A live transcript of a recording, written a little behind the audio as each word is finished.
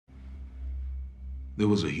There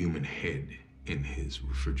was a human head in his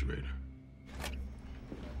refrigerator.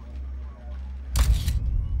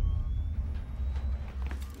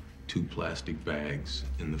 Two plastic bags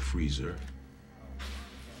in the freezer,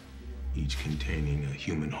 each containing a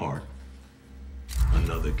human heart,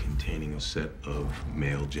 another containing a set of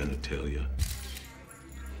male genitalia.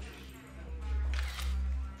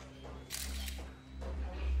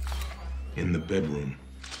 In the bedroom,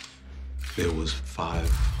 there was 5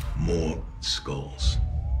 more skulls.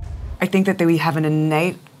 I think that we have an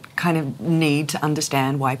innate kind of need to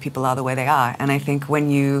understand why people are the way they are. And I think when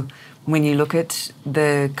you look at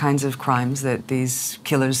the kinds of crimes that these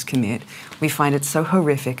killers commit, we find it so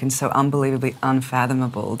horrific and so unbelievably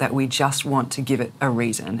unfathomable that we just want to give it a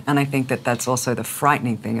reason. And I think that that's also the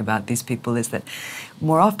frightening thing about these people, is that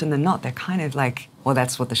more often than not, they're kind of like, well,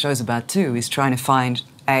 that's what the show's about too, is trying to find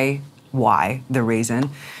A, why, the reason,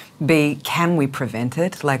 B, can we prevent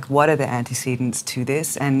it? Like, what are the antecedents to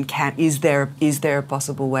this? And is there a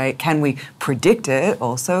possible way? Can we predict it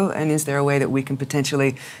also? And is there a way that we can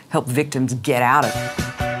potentially help victims get out of it?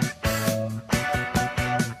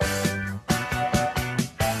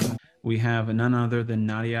 We have none other than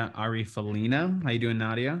Nadia Aryfullina. How you doing,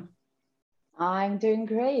 Nadia? I'm doing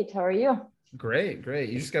great. How are you? Great,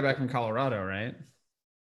 great. You just got back from Colorado, right?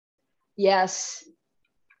 Yes.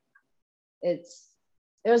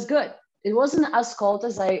 It was good. It wasn't as cold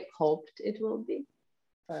as I hoped it will be,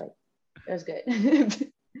 but it was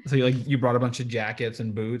good. So you brought a bunch of jackets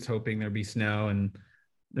and boots, hoping there'd be snow, and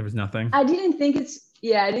there was nothing. I didn't think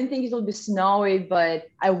it would be snowy, but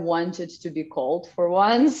I wanted to be cold for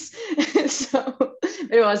once. So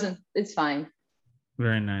it wasn't. It's fine.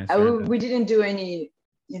 Very nice. We didn't do any,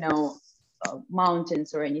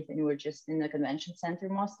 mountains or anything. We were just in the convention center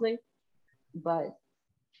mostly, but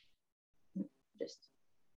just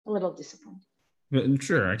a little disappointed.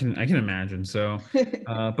 Sure, I can imagine. So,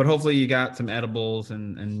 but hopefully you got some edibles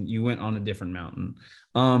and you went on a different mountain.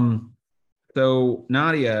 So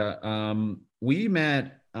Nadia, we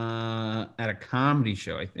met at a comedy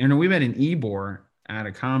show. We met in Ybor at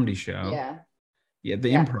a comedy show. Yeah.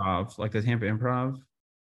 The Improv, like the Tampa Improv.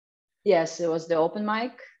 Yes, it was the open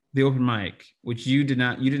mic. The open mic, which you did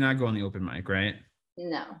not go on the open mic, right?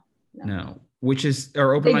 No. Which is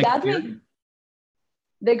our open mic.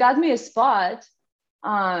 They got me a spot.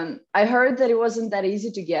 I heard that it wasn't that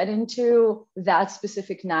easy to get into that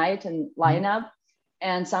specific night and lineup.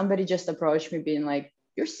 And somebody just approached me being like,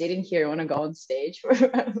 "You're sitting here, you want to go on stage?"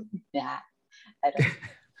 Yeah, I don't.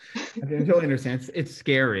 I totally understand. It's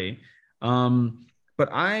scary.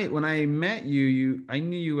 But when I met you, I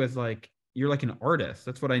knew you as you're like an artist.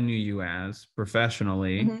 That's what I knew you as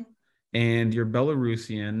professionally. Mm-hmm. And you're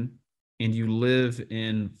Belarusian and you live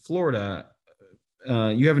in Florida.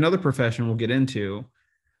 You have another profession we'll get into,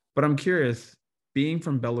 but I'm curious, being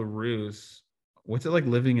from Belarus, what's it like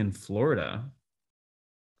living in Florida?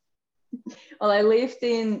 Well, I lived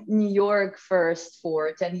in New York first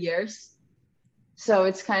for 10 years. So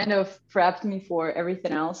it's kind of prepped me for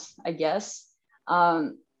everything else, I guess.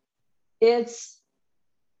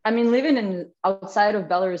 Living outside of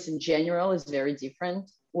Belarus in general is very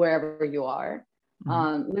different wherever you are.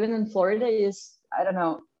 Mm-hmm. Living in Florida is, I don't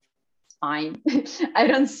know, fine. I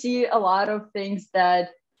don't see a lot of things that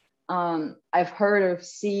I've heard or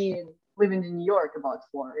seen living in New York about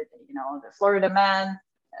Florida. The Florida man,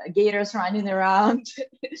 gators running around.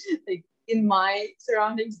 Like in my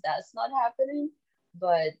surroundings, that's not happening.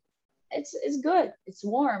 But it's good. It's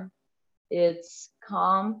warm. It's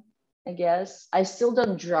calm, I guess. I still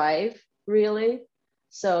don't drive really,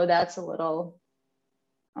 so that's a little.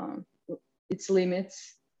 It's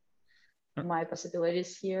limits my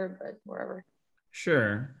possibilities here, but wherever.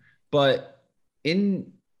 Sure, but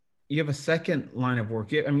you have a second line of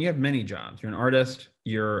work. You have many jobs. You're an artist.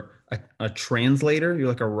 You're a translator. You're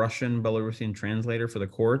like a Russian Belarusian translator for the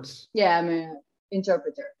courts. Yeah, I'm an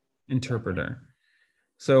interpreter.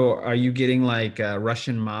 So are you getting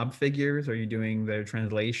Russian mob figures? Are you doing their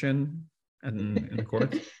translation in the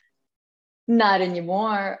courts? Not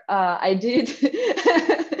anymore. I did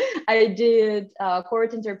I did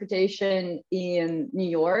court interpretation in New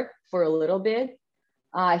York for a little bit.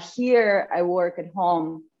 Here I work at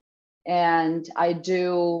home and I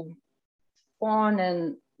do phone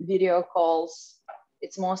and video calls.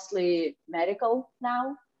 It's mostly medical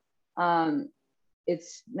now.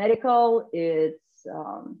 It's medical, it's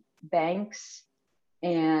banks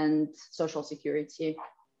and social security.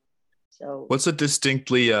 So what's a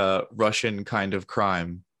distinctly Russian kind of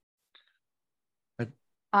crime?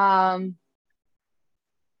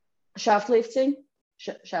 Shoplifting.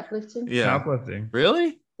 Yeah. Shoplifting.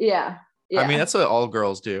 Really? Yeah. I mean, that's what all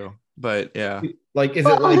girls do. but yeah. Like, is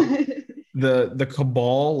it like the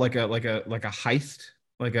cabal, like a heist,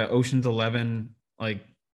 like a Ocean's 11, like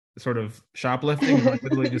sort of shoplifting, or like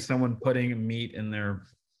literally just someone putting meat in their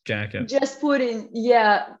jacket? Just putting,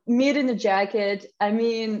 meat in the jacket. I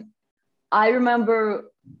mean, I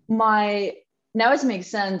remember now it makes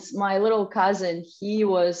sense. My little cousin,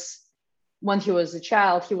 when he was a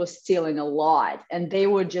child, he was stealing a lot. And they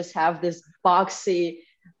would just have this boxy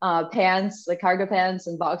pants, like cargo pants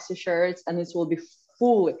and boxy shirts. And this will be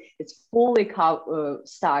fully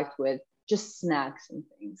stocked with just snacks and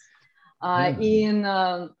things.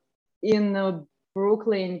 In the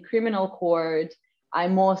Brooklyn criminal court, I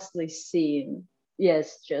mostly seen,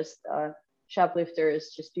 just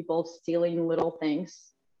shoplifters, just people stealing little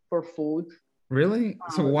things for food. Really?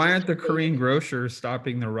 So why aren't the Korean grocers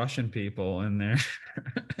stopping the Russian people in there?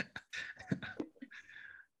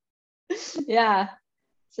 Yeah.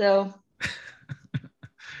 So.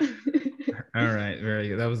 All right, very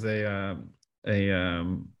good. That was a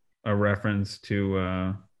reference to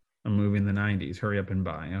a movie in the 90s. Hurry Up and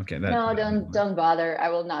Buy. Okay. No, don't bother. I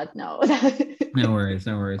will not know. No worries.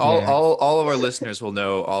 All of our listeners will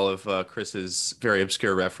know all of Chris's very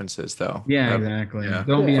obscure references, though. Yeah, exactly. Yeah.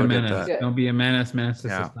 Don't be a Forget menace. that. Don't be a menace to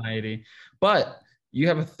society. But you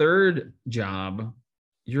have a third job.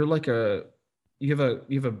 You're like you have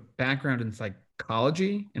a background in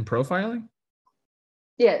psychology and profiling.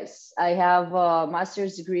 Yes, I have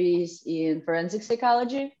master's degrees in forensic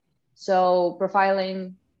psychology. So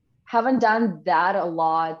profiling, haven't done that a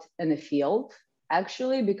lot in the field,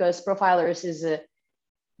 actually, because profilers is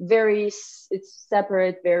it's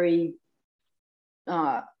separate,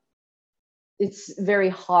 it's very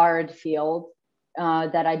hard field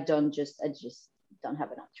that I just don't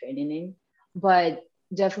have enough training in, but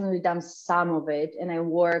definitely done some of it. And I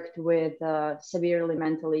worked with severely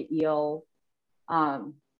mentally ill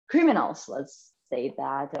criminals, let's say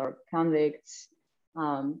that, or convicts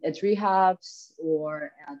at rehabs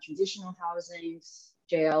or at transitional housings,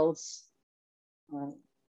 jails. So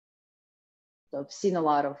I've seen a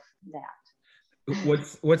lot of that.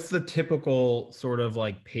 What's the typical sort of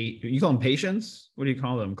like you call them patients? What do you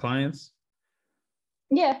call them? Clients?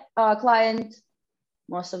 Yeah, client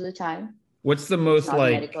most of the time. What's the most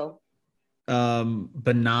medical.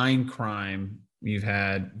 Benign crime you've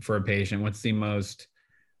had for a patient? What's the most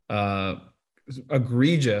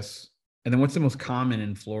egregious? And then what's the most common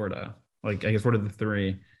in Florida? Like, I guess, what are the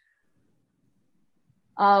three?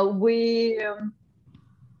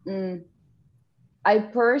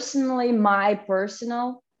 My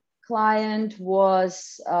personal client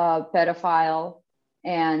was a pedophile,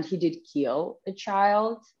 and he did kill a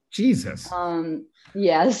child. Jesus.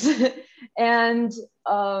 Yes. And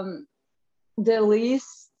the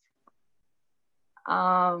least,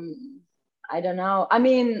 I don't know. I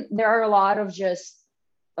mean, there are a lot of just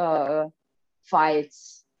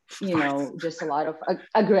fights, just a lot of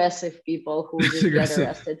aggressive people who just get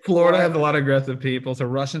arrested. Florida has a lot of aggressive people. So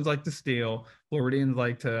Russians like to steal. Floridians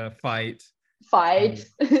like to fight. All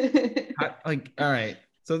right.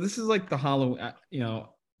 So this is like the Halloween,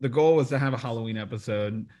 the goal was to have a Halloween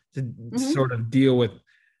episode to sort of deal with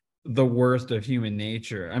the worst of human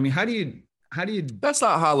nature. I mean, how do you? That's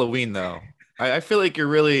not Halloween though. I feel like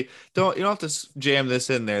you don't have to jam this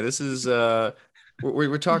in there. This is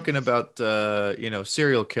we're talking about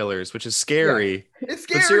serial killers, which is scary. Yeah, it's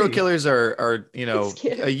scary. But serial killers are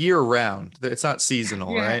a year round. It's not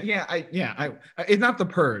seasonal, right? It's not The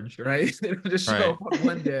Purge, right? They don't just show up on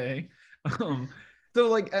one day.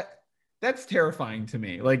 So that's terrifying to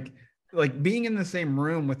me. Like being in the same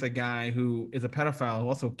room with a guy who is a pedophile who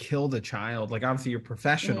also killed a child. Like, obviously you're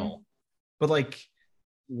professional, but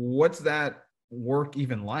what's that work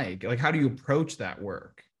even like? Like, how do you approach that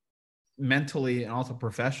work mentally and also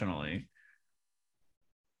professionally?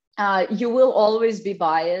 You will always be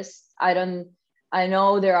biased. I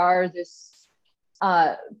know there are this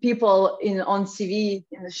people on TV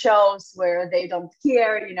in the shows where they don't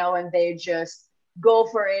care, and they just go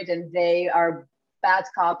for it, and they are bad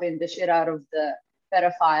copying the shit out of the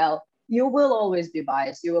pedophile. You will always be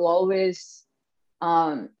biased. You will always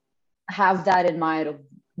have that in mind, of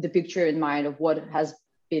the picture in mind of what has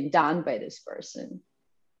been done by this person.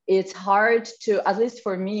 It's hard to, at least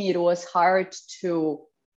for me, it was hard to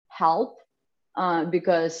help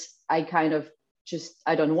because I kind of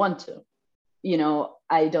I don't want to,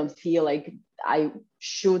 I don't feel like I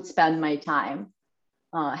should spend my time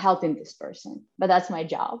helping this person, but that's my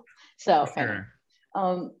job. So, sure.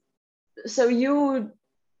 So you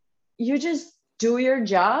just do your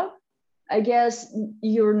job. I guess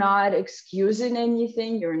you're not excusing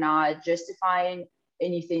anything. You're not justifying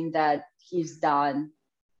anything that he's done.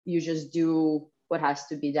 you just do what has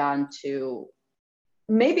to be done to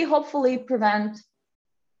maybe hopefully prevent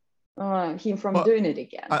him from doing it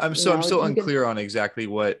again. I'm still unclear on exactly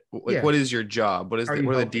what is your job? What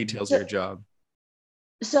are the details of your job?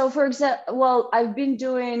 So for example, well, I've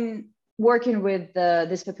been working with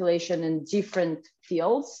this population in different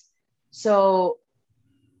fields. So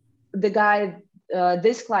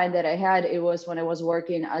this client that I had, it was when I was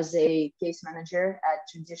working as a case manager at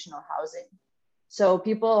transitional housing. So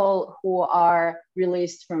people who are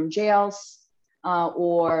released from jails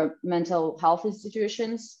or mental health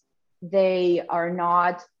institutions, they are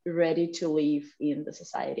not ready to live in the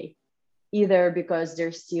society, either because they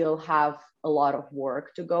still have a lot of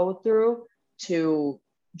work to go through to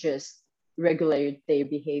just regulate their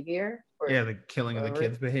behavior. The killing of the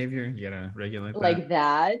kids' behavior, you gotta regulate like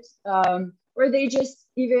that. Or they just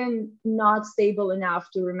even not stable enough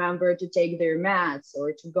to remember to take their meds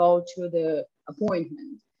or to go to the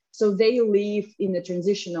appointment. So they live in the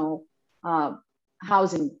transitional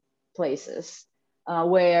housing places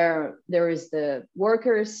where there is the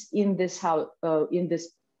workers in this house,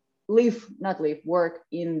 work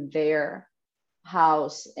in their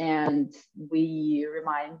house, and we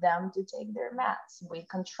remind them to take their meds. We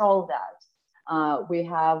control that. We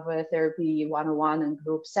have a therapy 101 and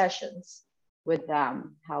group sessions with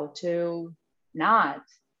them, how to not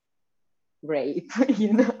rape,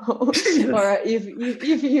 or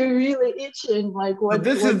if you're really itching, like what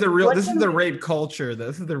this is the rape culture.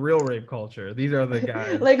 This is the real rape culture. These are the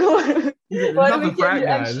guys. Like what we can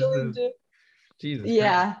actually do. Jesus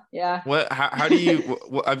yeah Christ. Yeah. What how do you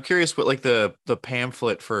I'm curious what like the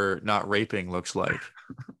pamphlet for not raping looks like.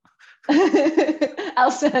 I'll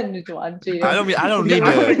send it one to you. I don't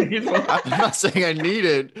need to. I'm not saying I need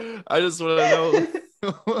it. I just want to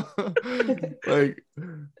know. Like,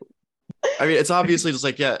 I mean, it's obviously just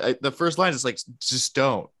like, the first line is like, just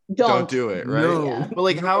don't do it, right? No. Yeah. But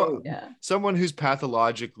like, how someone who's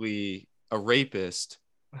pathologically a rapist,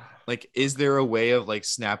 like, is there a way of like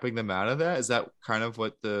snapping them out of that? Is that kind of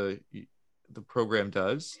what the program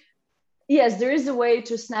does? Yes, there is a way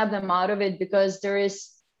to snap them out of it, because there's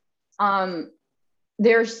us,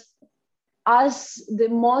 the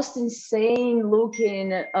most insane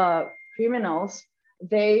looking criminals,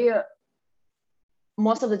 they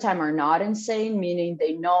most of the time are not insane, meaning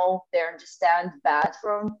they understand bad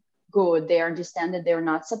from good. They understand that they're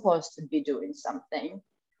not supposed to be doing something.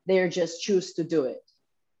 They just choose to do it.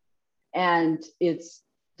 And it's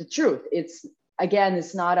the truth. It's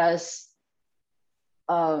not as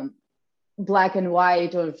black and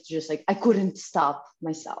white, or just like, I couldn't stop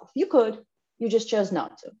myself. You could, you just chose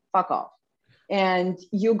not to. Fuck off. And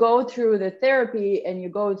you go through the therapy and you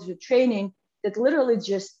go to training that literally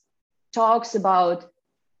just talks about,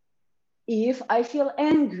 if I feel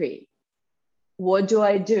angry, what do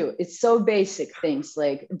I do? It's so basic things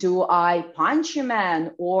like, do I punch a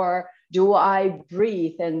man, or do I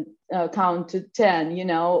breathe and count to 10,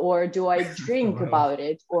 or do I drink about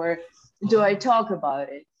it, or do I talk about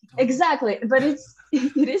it? Exactly. But it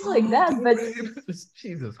is like that. But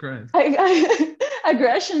Jesus Christ.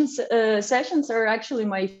 Aggression sessions are actually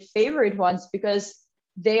my favorite ones, because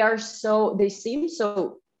they seem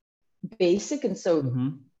so basic and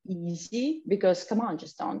so easy, because come on,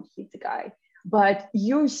 just don't hit the guy. But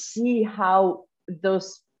you see how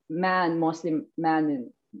those mostly men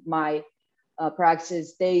in my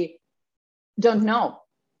practice, they don't know.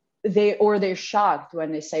 They're shocked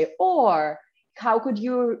when they say, or how could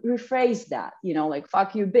you rephrase that? Like,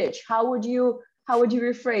 fuck you, bitch. How would you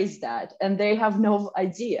rephrase that? And they have no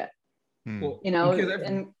idea.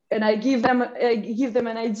 And I give them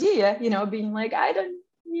an idea, being like, I don't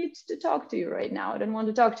need to talk to you right now. I don't want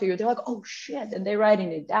to talk to you. They're like, oh shit, and they're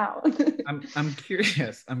writing it down. I'm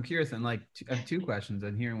curious, and like, I have two questions.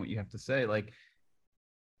 And hearing what you have to say, like,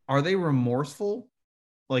 are they remorseful,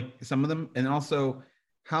 like some of them? And also,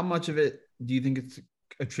 how much of it do you think it's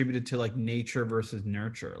attributed to like nature versus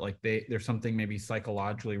nurture? Like there's something maybe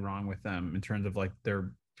psychologically wrong with them in terms of like the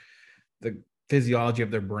physiology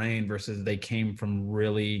of their brain, versus they came from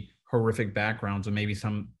really horrific backgrounds, and maybe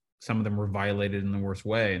some of them were violated in the worst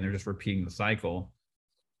way, and they're just repeating the cycle.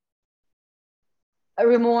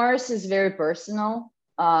 Remorse is very personal.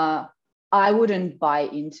 I wouldn't buy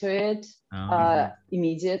into it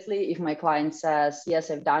immediately if my client says, yes,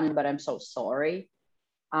 I've done it, but I'm so sorry.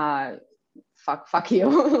 Fuck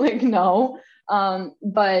you. Like, no.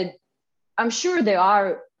 But I'm sure there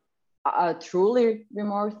are truly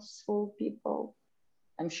remorseful people.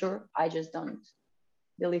 I'm sure. I just don't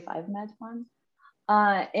believe I've met one.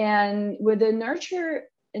 And with the nurture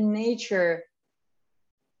and nature,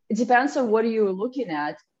 it depends on what you're looking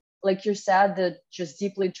at. like you said, the just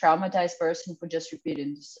deeply traumatized person who just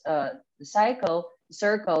repeated the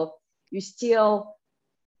circle, you still,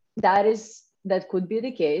 that could be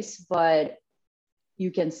the case, but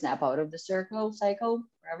you can snap out of the cycle,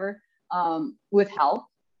 whatever, with help,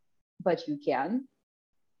 but you can.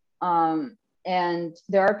 And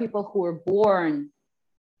there are people who are born.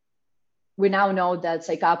 We now know that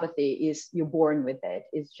psychopathy is you're born with it.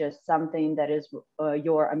 It's just something that is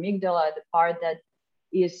your amygdala, the part that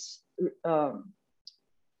is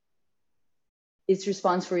its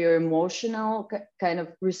response for your emotional kind of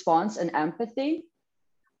response and empathy,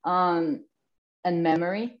 and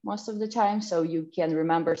memory most of the time. So you can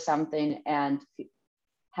remember something and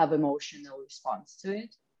have emotional response to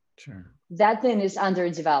it. Sure. That thing is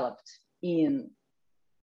underdeveloped in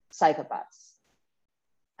psychopaths.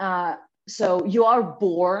 So you are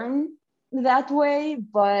born that way,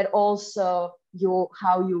 but also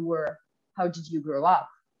how did you grow up,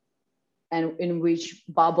 and in which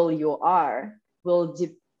bubble you are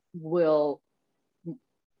will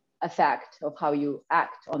effect of how you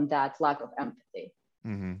act on that lack of empathy.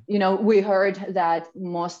 Mm-hmm. You know, we heard that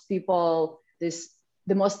most people,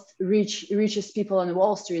 the most richest people on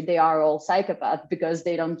Wall Street, they are all psychopaths because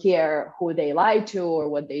they don't care who they lie to or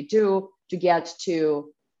what they do to get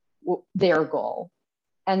to their goal.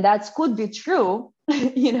 And that could be true,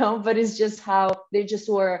 you know, but it's just how they just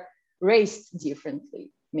were raised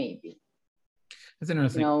differently, maybe. That's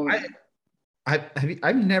interesting. You know,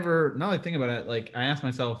 I've never, now that I think about it, like I asked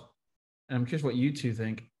myself, and I'm curious what you two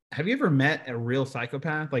think. Have you ever met a real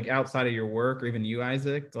psychopath, like outside of your work, or even you,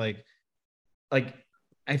 Isaac? Like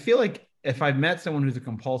I feel like if I've met someone who's a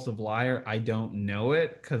compulsive liar, I don't know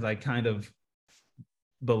it because I kind of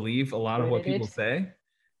believe a lot of what people say.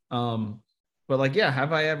 But like, yeah,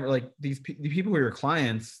 have I ever, like the people who are your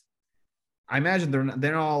clients, I imagine they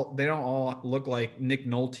don't all look like Nick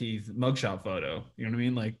Nolte's mugshot photo. You know what I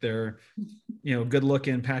mean? Like they're, you know, good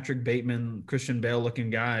looking Patrick Bateman, Christian Bale looking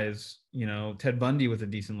guys. You know, Ted Bundy was a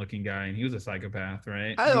decent looking guy and he was a psychopath,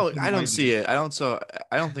 right? I don't see it. I don't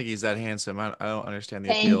think he's that handsome. I don't understand the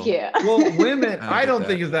appeal. Thank you. Well, women, I don't that.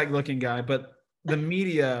 think he's that looking guy, but the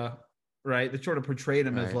media, right, they sort of portrayed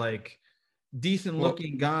him as like decent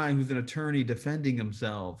looking guy who's an attorney defending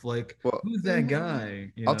himself. Like, who's that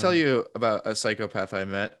guy? I'll tell you about a psychopath I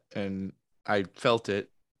met, and I felt it.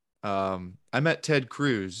 I met Ted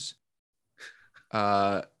Cruz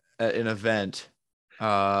at an event,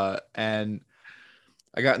 and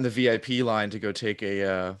I got in the VIP line to go take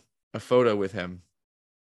a photo with him.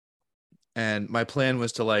 And my plan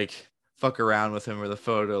was to like fuck around with him for the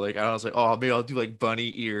photo. Like I was like, oh, maybe I'll do like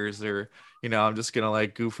bunny ears, or you know, I'm just gonna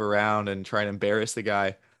like goof around and try and embarrass the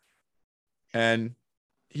guy. And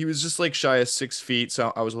he was just like shy of 6 feet,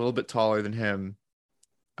 so I was a little bit taller than him.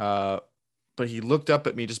 But he looked up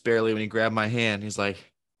at me just barely when he grabbed my hand. He's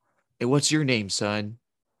like, "Hey, what's your name, son?"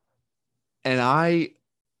 And I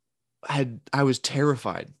was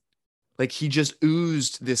terrified. Like he just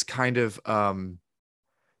oozed this kind of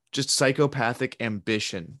just psychopathic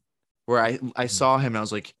ambition, where I saw him and I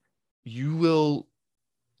was like, you will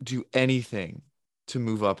do anything to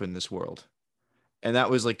move up in this world. And that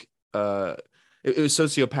was like it was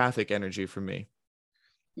sociopathic energy for me.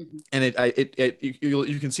 Mm-hmm. And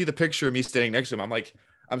you can see the picture of me standing next to him. I'm like,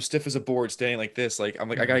 I'm stiff as a board standing like this. Like I'm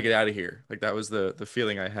like, I gotta get out of here. Like that was the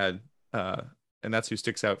feeling I had. And that's who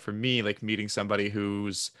sticks out for me, like meeting somebody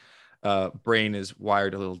whose brain is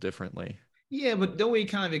wired a little differently. Yeah, but don't we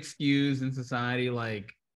kind of excuse in society,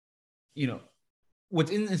 like, you know,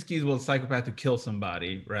 what's inexcusable is a psychopath to kill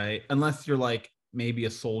somebody, right? Unless you're like maybe a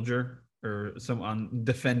soldier or someone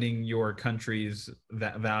defending your country's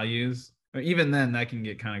values. Or even then, that can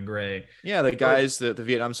get kind of gray. Yeah, the guys, the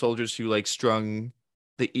Vietnam soldiers who like strung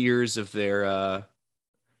the ears of their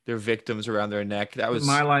victims around their neck. That was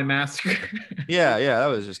My Lai Massacre. yeah, that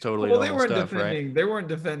was just totally normal stuff, right? They weren't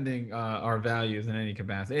defending our values in any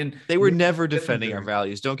capacity, and they were never defending our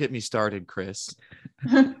values. Don't get me started, Chris.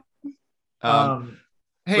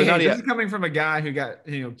 Hey, Nadia, this is coming from a guy who got,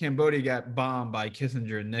 you know, Cambodia got bombed by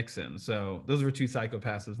Kissinger and Nixon, so those were two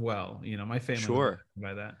psychopaths as well. You know, my family was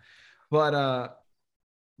by that,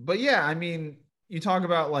 but yeah, I mean, you talk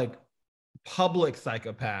about like public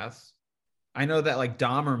psychopaths. I know that like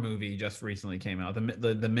Dahmer movie just recently came out, the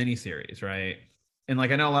miniseries, right? And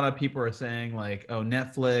like I know a lot of people are saying like, oh,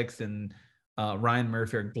 Netflix and Ryan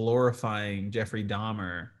Murphy are glorifying Jeffrey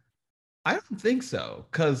Dahmer. I don't think so,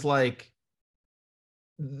 because like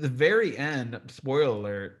the very end, spoiler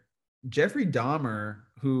alert, Jeffrey Dahmer,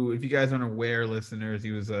 who, if you guys aren't aware, listeners,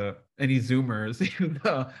 he was any Zoomers, he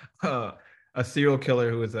was a serial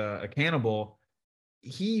killer who was a cannibal.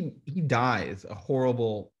 He dies a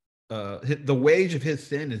horrible the wage of his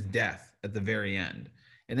sin is death at the very end,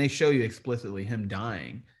 and they show you explicitly him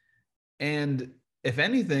dying. And if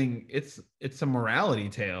anything, it's a morality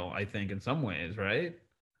tale, I think, in some ways, right?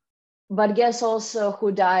 But guess also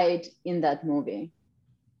who died in that movie?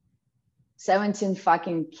 17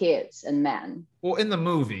 fucking kids and men. Well, in the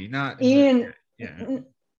movie, not in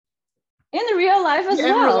real life as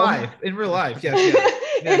well. In real life,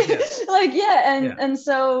 yes. Like, and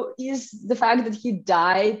so is the fact that he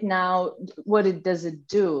died now, what does it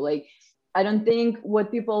do? Like, I don't think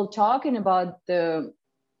what people talking about that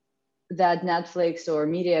Netflix or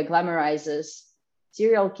media glamorizes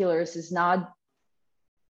serial killers is not,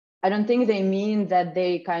 I don't think they mean that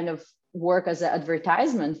they kind of work as an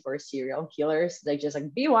advertisement for serial killers, like just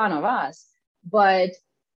like be one of us, but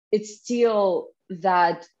it's still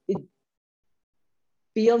that it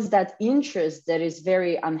builds that interest that is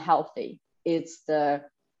very unhealthy. It's the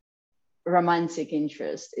romantic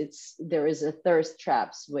interest. There is a thirst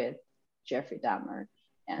traps with Jeffrey Dahmer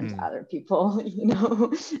and other people,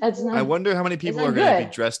 That's not, I wonder how many people are going to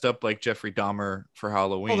be dressed up like Jeffrey Dahmer for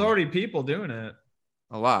Halloween. Well, there's already people doing it.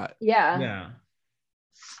 A lot. Yeah.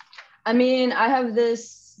 I mean, I have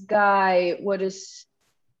this guy, it was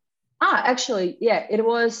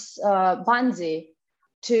Bundy.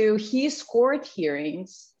 To his court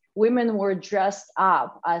hearings, women were dressed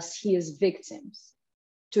up as his victims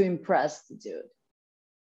to impress the dude.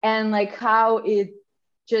 And like how it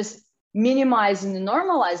just minimizing and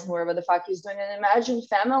normalizing whatever the fuck he's doing. And imagine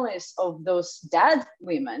families of those dead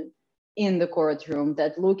women in the courtroom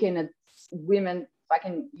that looking at women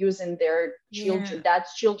fucking using their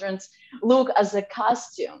children's look as a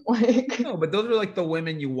costume. Like, no, but those are like the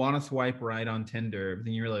women you want to swipe right on Tinder, but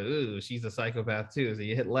then you're like, ooh, she's a psychopath too, so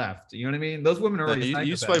you hit left. You know what I mean? Those women are already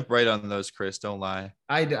you swipe right on those, Chris, don't lie.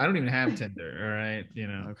 I don't even have Tinder. All right,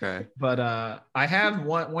 Okay, but I have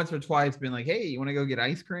once or twice been like, hey, you want to go get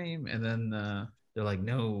ice cream? And then they're like,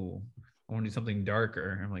 no, I want to do something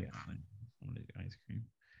darker. I'm like, I want to do ice cream.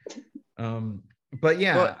 But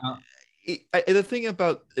yeah. The thing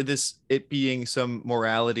about it being some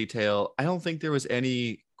morality tale, I don't think there was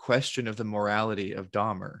any question of the morality of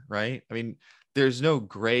Dahmer, right? I mean, there's no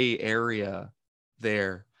gray area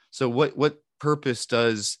there. So what purpose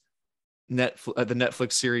does the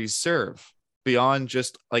Netflix series serve beyond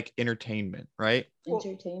just like entertainment, right?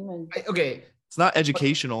 Entertainment. Okay, it's not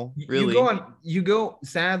educational, really. You go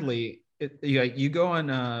sadly. You go on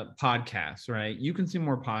podcasts, right? You consume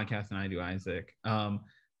more podcasts than I do, Isaac.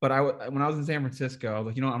 But when I was in San Francisco, I was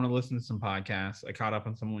like, I'm going to listen to some podcasts. I caught up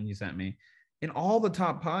on someone you sent me. And all the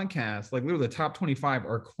top podcasts, like literally the top 25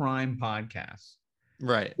 are crime podcasts.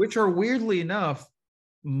 Right. Which are weirdly enough,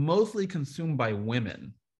 mostly consumed by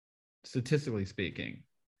women, statistically speaking.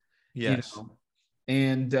 Yes.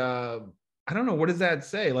 And I don't know, what does that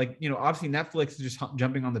say? Like, obviously Netflix is just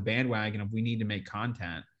jumping on the bandwagon of we need to make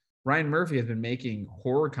content. Ryan Murphy has been making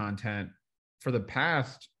horror content for the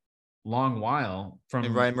past long while.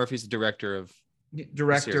 And Ryan Murphy's the director of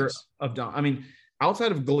I mean,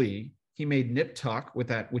 outside of Glee, he made Nip Tuck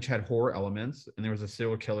which had horror elements, and there was a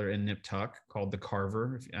serial killer in Nip Tuck called The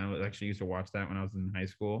Carver. I actually used to watch that when I was in high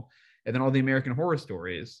school. And then all the American Horror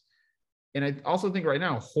Stories. And I also think right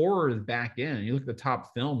now horror is back in. You look at the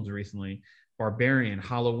top films recently: Barbarian,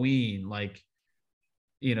 Halloween, like,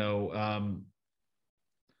 I don't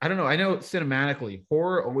know. I know cinematically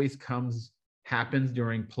horror always happens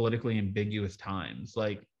during politically ambiguous times.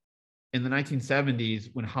 Like in the 1970s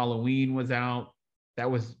when Halloween was out, that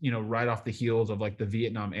was, right off the heels of like the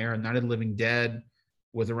Vietnam era. Night of the Living Dead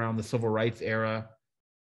was around the civil rights era.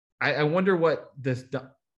 I wonder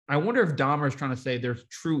I wonder if Dahmer is trying to say there's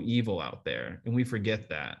true evil out there, and we forget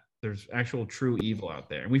that. There's actual true evil out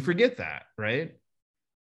there, and we forget that, right?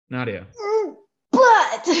 Nadia.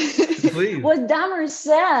 But what Dahmer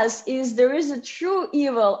says is there is a true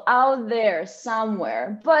evil out there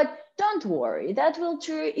somewhere, but don't worry, that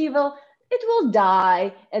true evil, it will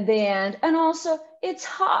die at the end. And also it's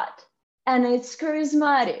hot and it's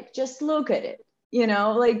charismatic. Just look at it,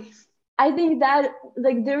 like, I think that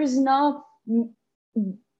like there is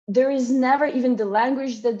never even the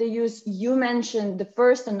language that they use. You mentioned the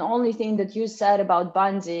first and only thing that you said about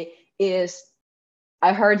Bundy is,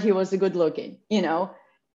 I heard he was good looking,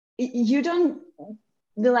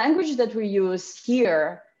 the language that we use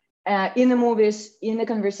here in the movies, in the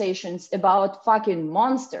conversations about fucking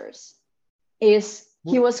monsters is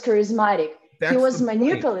he was charismatic. He was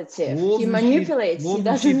manipulative. He manipulates. Wolves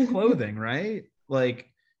in sheep's clothing, right? Like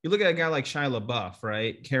you look at a guy like Shia LaBeouf,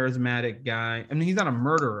 right? Charismatic guy. I mean, he's not a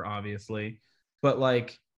murderer, obviously, but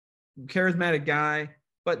like charismatic guy.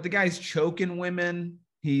 But the guy's choking women.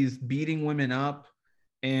 He's beating women up.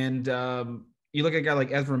 And you look at a guy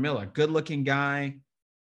like Ezra Miller, good looking guy.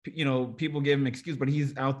 You know, people give him excuse, but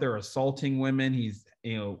he's out there assaulting women. He's,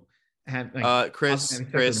 you know, had like Chris,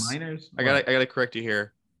 minors. I gotta correct you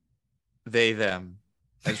here. They, them.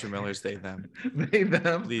 Ezra Miller's they, them. They,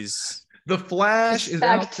 them. Please. The Flash is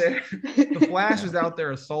out there. The Flash is out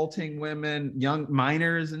there assaulting women, young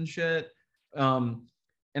minors and shit. And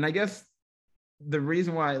I guess the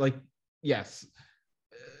reason why, like, yes,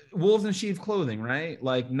 wolves in sheep's clothing, right?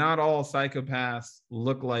 Like, not all psychopaths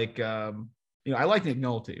look like, you know, I like Nick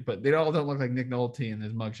Nolte, but they all don't look like Nick Nolte in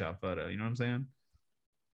his mugshot photo. You know what I'm saying?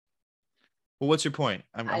 Well, what's your point?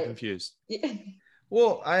 I'm confused.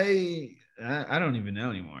 Well, I don't even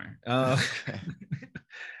know anymore. I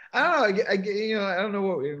don't know. You know, I don't know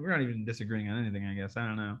what we're not even disagreeing on anything. I guess I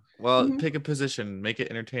don't know. Well, pick a position, make it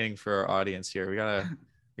entertaining for our audience here. We gotta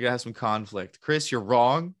have some conflict. Chris, you're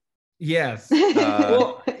wrong. Yes.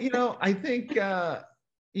 Well, you know, I think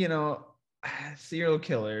you know, serial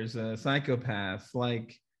killers, psychopaths,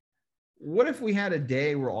 like, what if we had a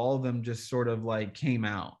day where all of them just sort of like came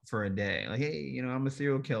out for a day? Like, hey, you know, I'm a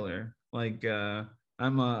serial killer. Like,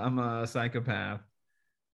 I'm a psychopath.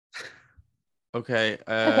 Okay.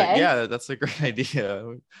 Yeah, that's a great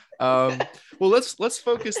idea. Well, let's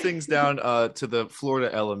focus things down to the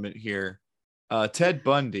Florida element here. Ted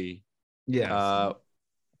Bundy, Yes.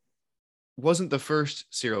 wasn't the first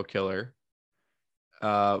serial killer,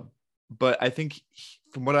 but I think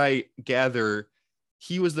from what I gather,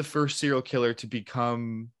 he was the first serial killer to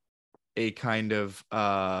become a kind of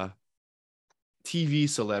TV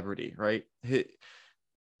celebrity, right?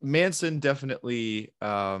 Manson definitely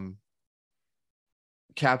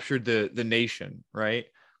captured the nation, right?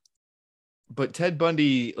 But Ted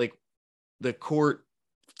Bundy, like the court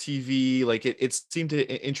TV, like it seemed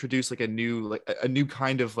to introduce like a new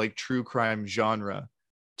kind of like true crime genre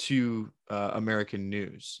to American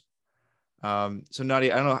news. So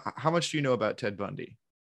Nadia, I don't know, how much do you know about Ted Bundy?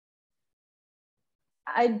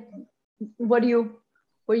 What do you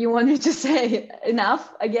want me to say?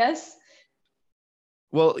 Enough, I guess.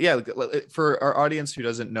 Well, yeah, for our audience who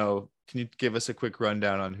doesn't know, can you give us a quick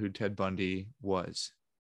rundown on who Ted Bundy was?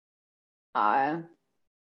 I'm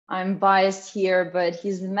biased here, but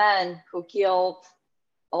he's the man who killed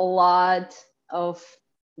a lot of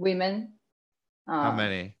women. How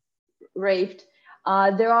many? Raped.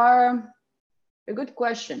 There are, a good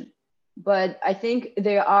question, but I think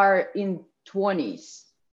they are in 20s.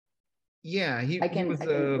 Yeah, he was I can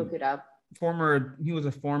look it up. He was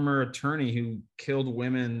a former attorney who killed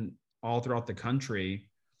women all throughout the country,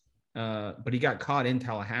 but he got caught in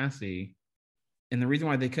Tallahassee. And the reason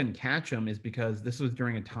why they couldn't catch him is because this was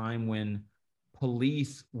during a time when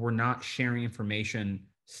police were not sharing information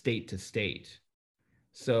state to state.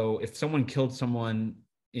 So if someone killed someone,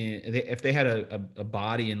 if they had a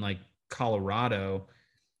body in like Colorado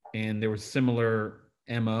and there was similar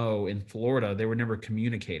MO in Florida, they were never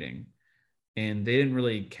communicating. And they didn't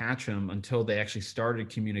really catch him until they actually started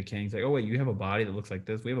communicating. It's like, oh, wait, you have a body that looks like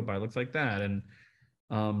this. We have a body that looks like that. And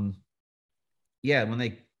yeah, when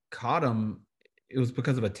they caught him, it was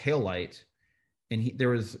because of a taillight. And there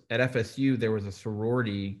was, at FSU, there was a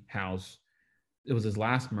sorority house. It was his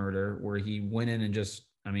last murder where he went in and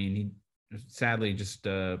he sadly just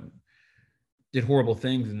did horrible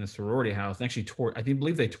things in the sorority house. And actually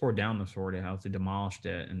believe they tore down the sorority house. They demolished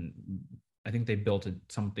it. And I think they built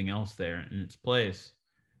something else there in its place.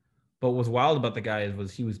 But what was wild about the guy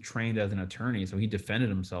was he was trained as an attorney. So he defended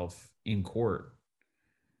himself in court.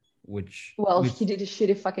 He did a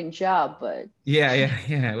shitty fucking job, but yeah,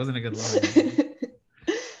 it wasn't a good lawyer.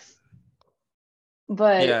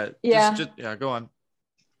 But just go on.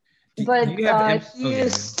 But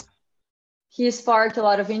he sparked a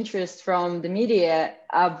lot of interest from the media,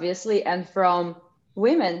 obviously, and from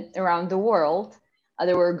women around the world.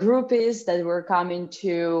 There were groupies that were coming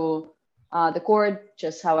to the court,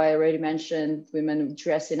 just how I already mentioned, women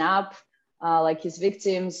dressing up like his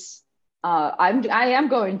victims. I am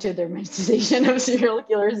going to the romanticization of serial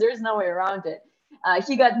killers. There's no way around it.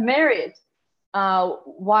 He got married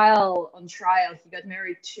while on trial. He got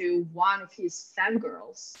married to one of his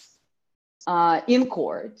fangirls in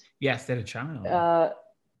court. Yes, they had a child.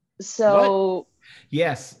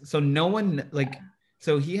 Yes, so no one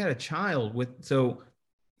so he had a child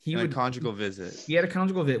he had a conjugal visit. He had a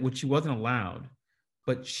conjugal visit, which she wasn't allowed,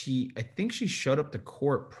 but I think she showed up to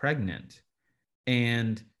court pregnant,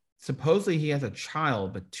 and supposedly he has a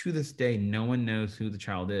child, but to this day, no one knows who the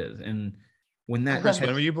child is. And when Chris,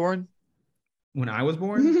 when were you born? When I was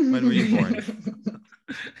born? When were you born?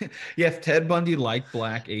 Yes, Ted Bundy liked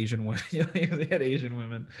black Asian women. He had Asian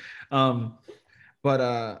women.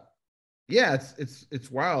 yeah,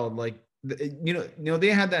 it's wild. Like, they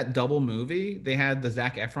had that double movie. They had the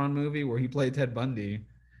Zac Efron movie where he played Ted Bundy,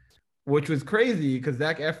 which was crazy because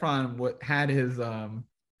Zac Efron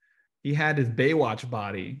he had his Baywatch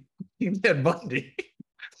body. He Ted Bundy,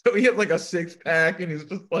 so he had like a 6-pack, and he's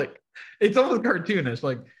just like, it's almost cartoonish.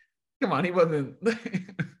 Like, come on, he wasn't.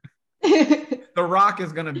 The Rock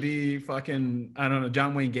is gonna be fucking, I don't know,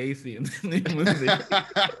 John Wayne Gacy in the movie.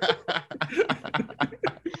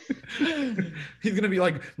 He's gonna be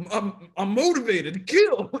like, I'm motivated to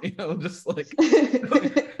kill, just like.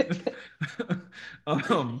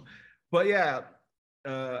 But yeah,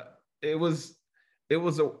 it was there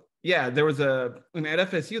was at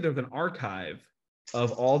FSU there was an archive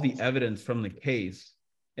of all the evidence from the case,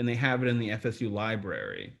 and they have it in the FSU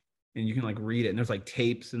library, and you can like read it, and there's like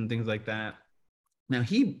tapes and things like that. Now,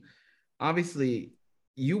 obviously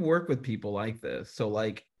you work with people like this, so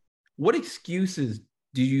like, what excuses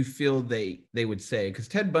do you feel they would say? Because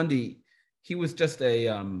Ted Bundy, he was just he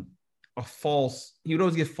would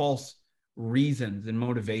always give false reasons and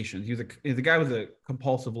motivations. The guy was a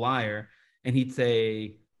compulsive liar, and he'd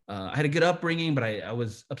say, I had a good upbringing, but I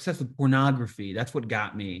was obsessed with pornography. That's what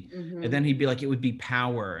got me. Mm-hmm. And then he'd be like, it would be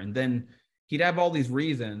power. And then he'd have all these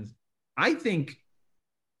reasons. I think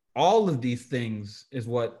all of these things is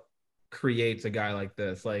what creates a guy like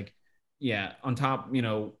this. Like, yeah, on top,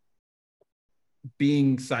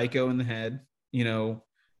 being psycho in the head,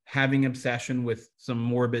 having obsession with some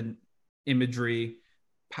morbid imagery,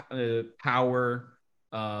 power,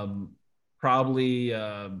 probably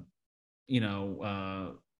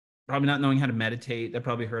probably not knowing how to meditate. That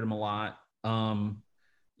probably hurt him a lot. I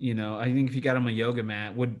think if you got him a yoga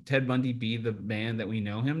mat, would Ted Bundy be the man that we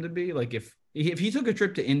know him to be? Like, if he took a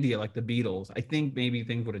trip to India like the Beatles, I think maybe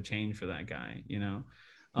things would have changed for that guy,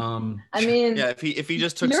 I mean, yeah, if he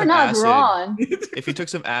just took you're some not acid, wrong. if he took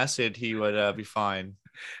some acid, he would be fine.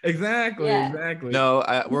 Exactly. No,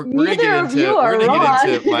 we're gonna get into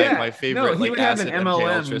my favorite like acid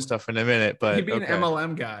MK Ultra stuff in a minute, but he'd be an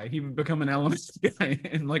MLM guy. He would become an LMS guy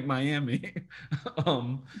in like Miami.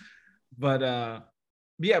 But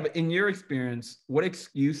in your experience, what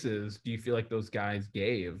excuses do you feel like those guys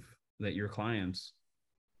gave that your clients?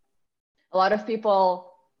 A lot of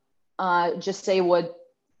people just say what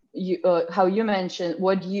you how you mentioned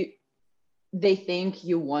what they think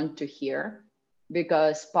you want to hear,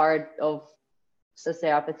 because part of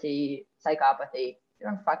sociopathy, psychopathy, you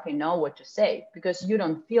don't fucking know what to say because you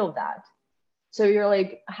don't feel that. So you're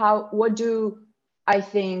like, what do I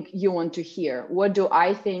think you want to hear? What do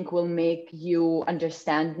I think will make you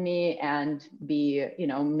understand me and be,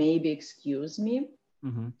 maybe excuse me?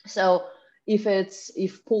 Mm-hmm. So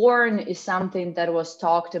if porn is something that was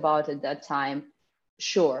talked about at that time,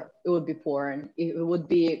 sure, it would be porn. It would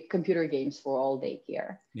be computer games for all day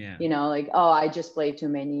here. Yeah. Like, I just play too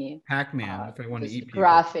many Pac-Man if I want to eat people.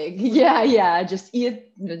 Graphic. Yeah, just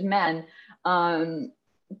eat men.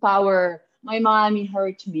 Power. My mommy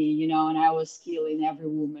hurt me, and I was killing every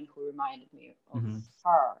woman who reminded me of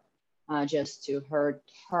her, just to hurt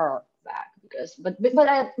her back. But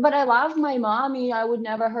I love my mommy. I would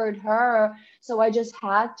never hurt her, so I just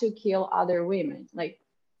had to kill other women. Like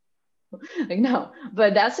no.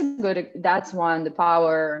 But that's one. The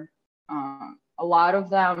power. A lot of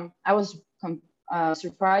them. I was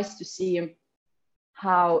surprised to see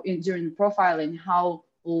how during the profiling how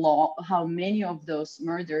many of those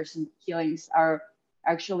murders and killings are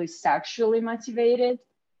actually sexually motivated,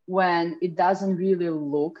 when it doesn't really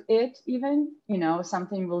look it even.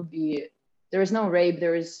 Something will be, there is no rape,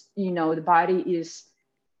 there is, the body is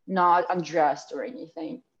not undressed or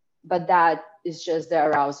anything, but that is just the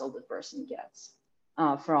arousal the person gets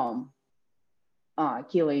from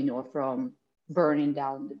killing or from burning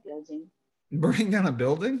down the building. Burning down a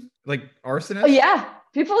building? Like arsonists? Oh yeah,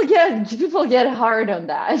 people get hard on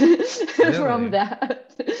that. Really? From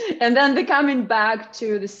that, and then they're coming back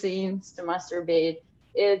to the scenes to masturbate.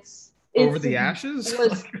 It's over the ashes.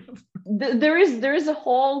 There is a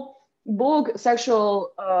whole book,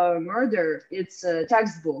 Sexual Murder. It's a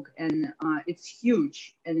textbook, and it's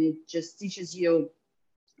huge, and it just teaches you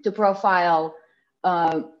to profile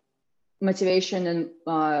motivation and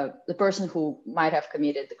the person who might have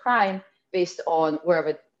committed the crime based on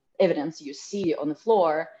wherever evidence you see on the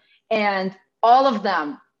floor, and all of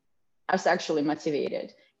them are sexually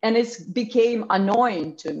motivated, and it's became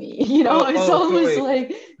annoying to me. It's almost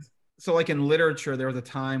like. So like in literature, there was a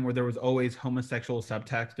time where there was always homosexual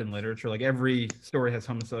subtext in literature. Like every story has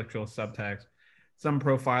homosexual subtext. Some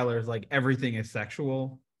profilers, like everything is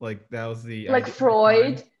sexual. Like that was the like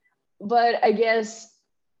Freud, but I guess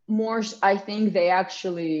more. I think they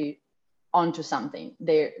actually onto something.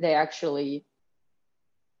 They actually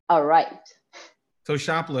are right. So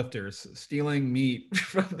shoplifters stealing meat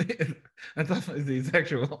from the, that's obviously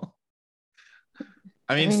sexual.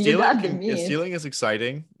 I mean, you got the stealing is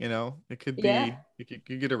exciting. You know, it could be, Yeah. you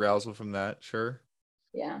could get arousal from that. Sure.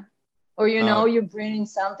 Yeah. Or, you're bringing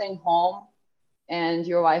something home and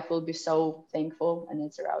your wife will be so thankful and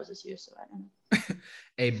it arouses you. So I don't know.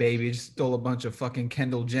 Hey, baby, just stole a bunch of fucking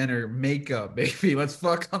Kendall Jenner makeup, baby. Let's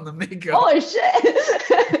fuck on the makeup. Oh,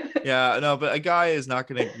 shit. Yeah, no, but a guy is not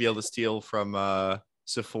going to be able to steal from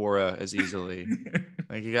Sephora as easily.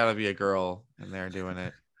 Like, you got to be a girl in there doing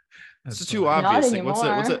it. It's just too obvious.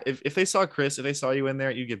 Like, if they saw Chris, if they saw you in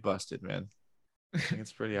there, you get busted, man. I think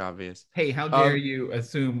it's pretty obvious. Hey, how dare you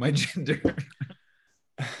assume my gender?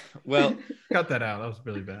 Well, cut that out. That was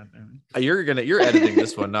really bad. You're editing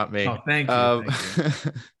this one, not me. Oh, thank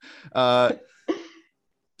you.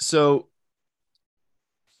 So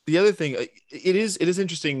the other thing, it is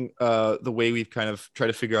interesting the way we've kind of tried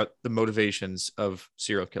to figure out the motivations of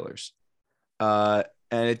serial killers. And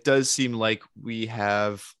it does seem like we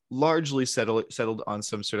have largely settled on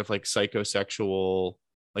some sort of like psychosexual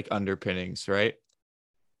like underpinnings, right?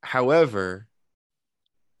 However,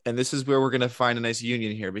 and this is where we're going to find a nice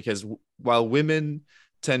union here, because while women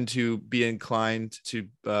tend to be inclined to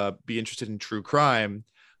be interested in true crime,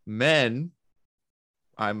 men,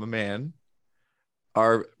 I'm a man,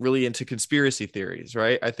 are really into conspiracy theories,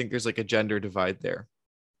 right? I think there's like a gender divide there.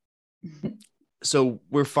 So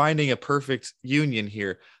we're finding a perfect union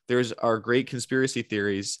here. There's our great conspiracy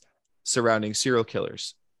theories surrounding serial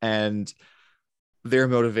killers and their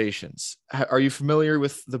motivations. Are you familiar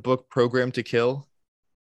with the book Program to Kill?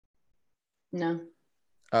 No.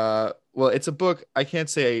 Well, it's a book. I can't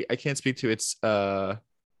speak to its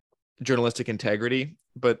journalistic integrity,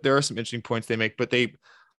 but there are some interesting points they make. But they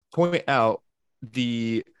point out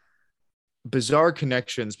the bizarre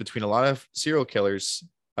connections between a lot of serial killers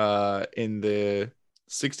in the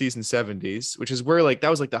 60s and 70s, which is where like that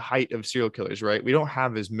was like the height of serial killers, right? We don't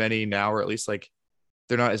have as many now, or at least like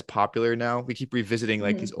they're not as popular now. We keep revisiting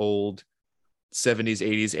like these old 70s,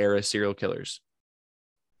 80s era serial killers.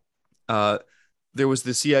 There was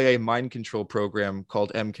the CIA mind control program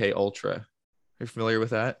called MK Ultra. Are you familiar with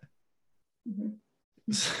that?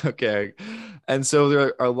 Mm-hmm. Okay. And so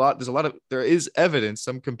there is evidence,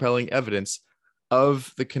 some compelling evidence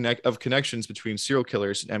of connections between serial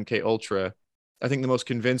killers and MK Ultra. I think the most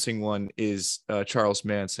convincing one is Charles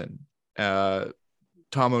Manson. Tom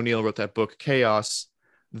O'Neill wrote that book Chaos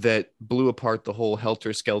that blew apart the whole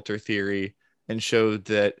helter-skelter theory and showed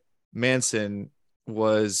that Manson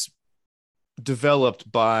was developed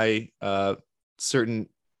by certain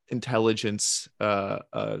intelligence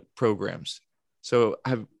programs. So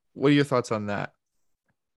what are your thoughts on that?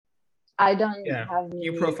 I don't have Can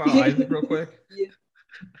you profile Isaac real quick?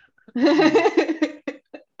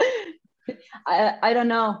 I don't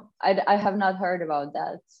know. I have not heard about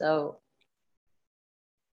that. So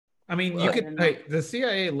I mean, the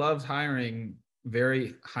CIA loves hiring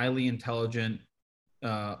very highly intelligent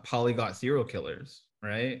polyglot serial killers,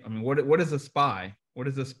 right? I mean, what is a spy? What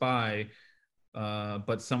is a spy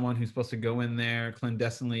but someone who's supposed to go in there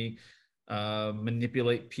clandestinely,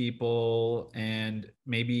 manipulate people and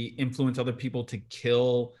maybe influence other people to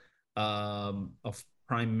kill a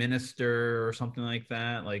prime minister or something like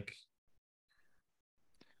that? Like,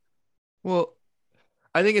 well,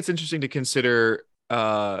 I think it's interesting to consider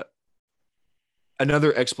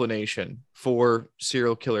another explanation for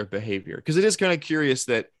serial killer behavior, because it is kind of curious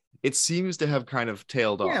that it seems to have kind of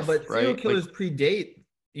tailed off. Yeah, but right? Serial killers predate,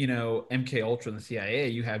 MK Ultra and the CIA.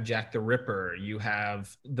 You have Jack the Ripper, you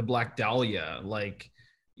have the Black Dahlia. Like,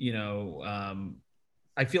 I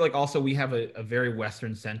feel like also we have a very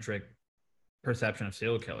Western centric perception of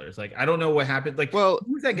serial killers. Like, I don't know what happened. Like, well,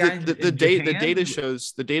 who's that guy? The data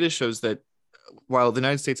shows that while the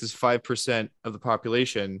United States is 5% of the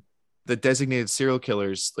population, the designated serial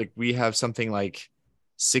killers, like we have something like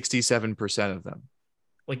 67% of them.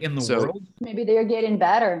 Like in the world? Maybe they're getting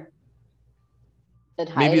better.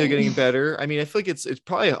 Maybe they're getting better. I mean, I feel like it's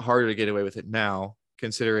probably harder to get away with it now,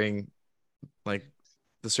 considering like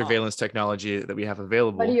the surveillance technology that we have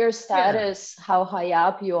available. But your status, how high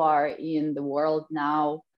up you are in the world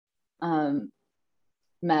now,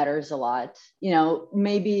 matters a lot.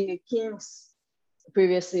 Maybe kings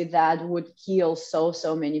previously that would kill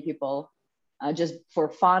so many people just for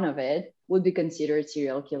fun of it would be considered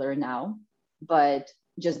serial killer now, but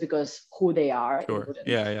just because who they are. Sure.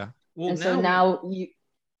 Yeah. Well, and so now well,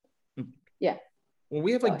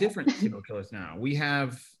 we have like different serial killers now. We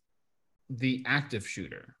have the active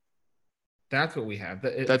shooter, That's what we have.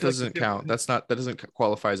 That doesn't count. That doesn't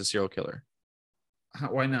qualify as a serial killer.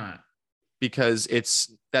 Why not? Because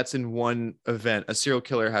that's in one event. A serial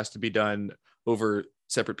killer has to be done over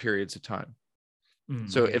separate periods of time.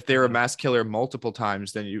 So if they're a mass killer multiple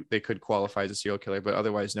times, then they could qualify as a serial killer, but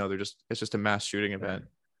otherwise, no, it's just a mass shooting event.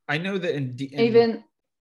 I know that even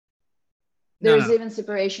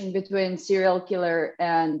separation between serial killer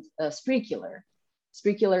and a spree killer.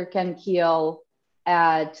 Spree killer can kill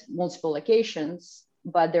at multiple locations,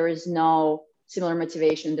 but there is no similar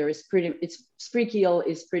motivation. Spree kill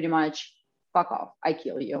is pretty much fuck off, I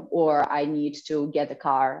kill you, or I need to get a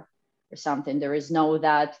car or something. There is no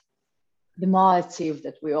the motive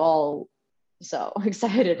that we all so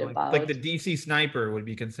excited about. Like the DC sniper would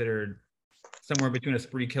be considered somewhere between a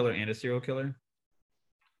spree killer and a serial killer.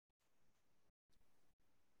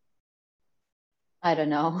 I don't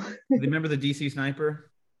know. Remember the DC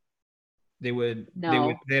sniper? They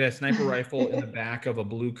had a sniper rifle in the back of a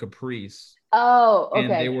blue Caprice. Oh, okay. And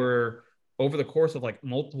they were, over the course of like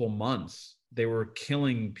multiple months, they were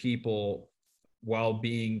killing people while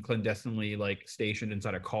being clandestinely like stationed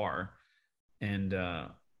inside a car. And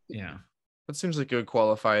yeah. That seems like it would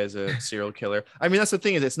qualify as a serial killer. I mean, that's the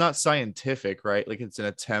thing, is it's not scientific, right? Like it's an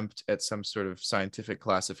attempt at some sort of scientific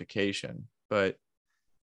classification, but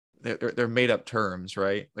they're made up terms,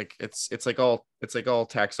 right? Like it's like all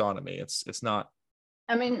taxonomy. It's not.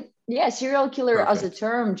 I mean, yeah, serial killer perfect. as a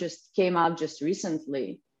term just came up just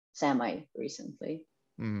recently, semi-recently.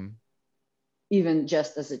 Mm-hmm. Even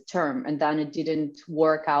just as a term, and then it didn't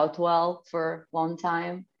work out well for a long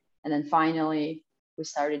time, and then finally we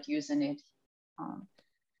started using it.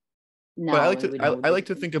 Now, but I like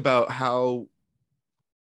to think about how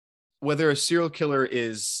whether a serial killer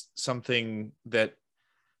is something that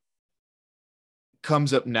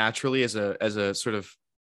comes up naturally as a sort of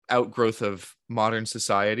outgrowth of modern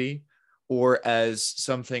society, or as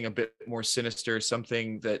something a bit more sinister,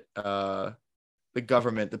 something that the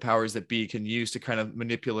government, the powers that be, can use to kind of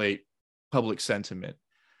manipulate public sentiment.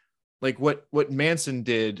 Like what Manson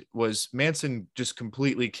did was Manson just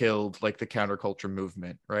completely killed like the counterculture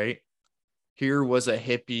movement, right? Here was a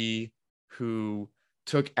hippie who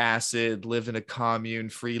took acid, lived in a commune,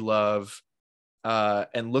 free love,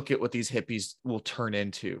 and look at what these hippies will turn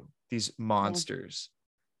into, these monsters.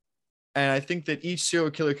 Yeah. And I think that each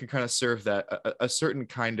serial killer can kind of serve that a certain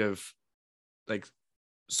kind of like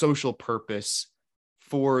social purpose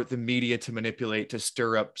for the media to manipulate, to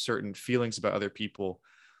stir up certain feelings about other people.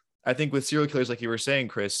 I think with serial killers, like you were saying,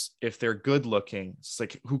 Chris, if they're good looking, it's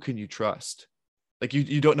like, who can you trust? Like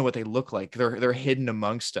you don't know what they look like. They're hidden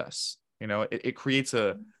amongst us. You know, it creates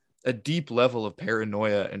a deep level of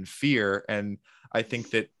paranoia and fear. And I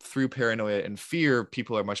think that through paranoia and fear,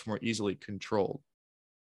 people are much more easily controlled.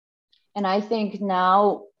 And I think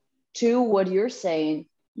now, to what you're saying,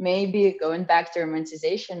 maybe going back to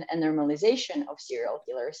romanticization and normalization of serial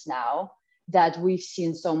killers now that we've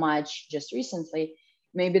seen so much just recently,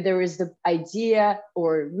 maybe there is the idea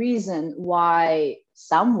or reason why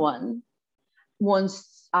someone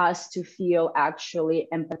wants us to feel actually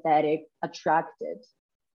empathetic, attracted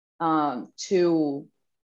to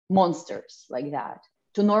monsters like that,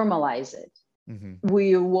 to normalize it. Mm-hmm.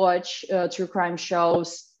 We watch true crime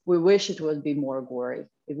shows. We wish it would be more gory.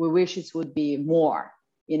 We wish it would be more,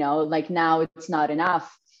 you know, like now it's not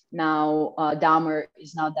enough. Now Dahmer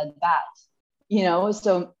is not that bad, you know,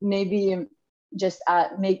 so maybe just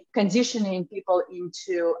conditioning people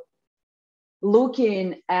into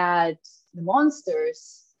looking at the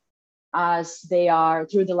monsters as they are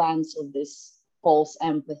through the lens of this false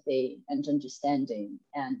empathy and understanding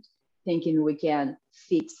and thinking we can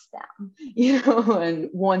fix them, you know, and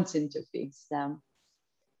wanting to fix them.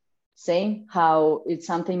 Saying how it's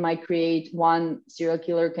something might create, one serial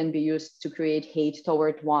killer can be used to create hate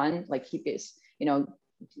toward one, like hippies, you know,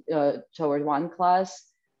 toward one class.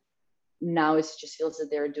 Now it just feels that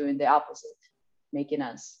they're doing the opposite, making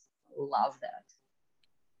us love that,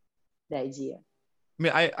 the idea. I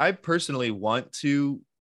mean, I personally want to,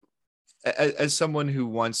 as someone who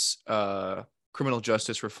wants criminal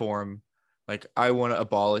justice reform, like I want to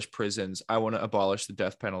abolish prisons. I want to abolish the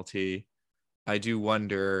death penalty. I do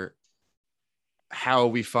wonder how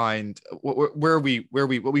we find what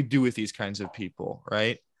we do with these kinds of people,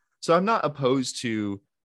 right? So I'm not opposed to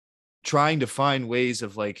trying to find ways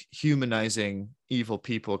of like humanizing evil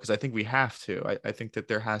people, because I think we have to. I think that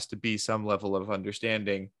there has to be some level of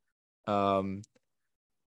understanding. But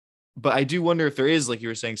I do wonder if there is, like you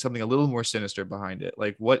were saying, something a little more sinister behind it.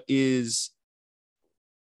 Like what is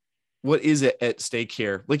it at stake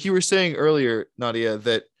here? Like you were saying earlier, Nadia,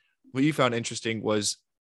 that what you found interesting was,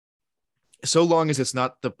 so long as it's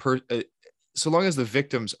not so long as the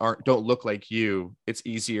victims don't look like you, it's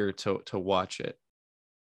easier to watch it.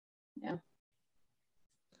 Yeah.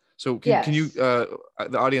 So can you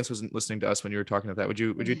the audience wasn't listening to us when you were talking about that. Would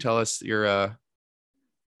you tell us your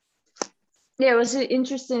Yeah, it was an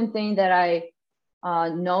interesting thing that I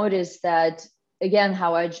noticed, that again,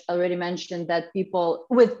 how I already mentioned, that people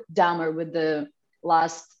with Dahmer, with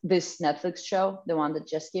this Netflix show, the one that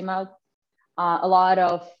just came out, a lot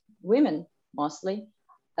of women mostly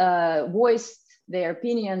voiced their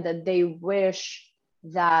opinion that they wish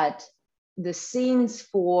that the scenes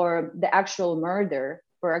for the actual murder,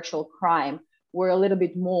 for actual crime, were a little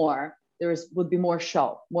bit more, would be more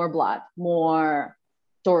show, more blood, more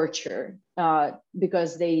torture,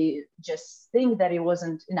 because they just think that it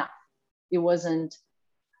wasn't enough. It wasn't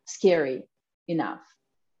scary enough.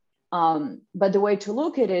 But the way to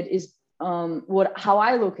look at it is how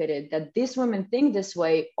I look at it, that these women think this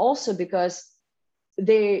way also because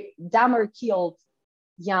Dahmer killed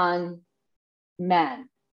young men,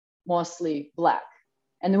 mostly Black.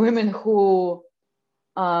 And the women who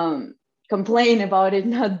complain about it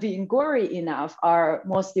not being gory enough are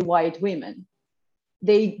mostly white women.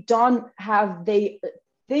 They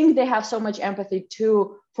think they have so much empathy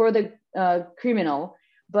for the criminal,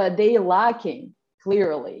 but they lacking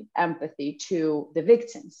clearly empathy to the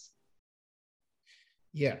victims.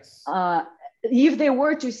 Yes. If they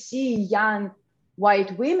were to see young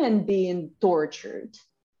white women being tortured,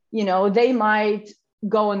 they might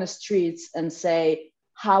go on the streets and say,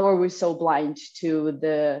 how are we so blind to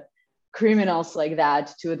the criminals like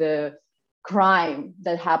that, to the crime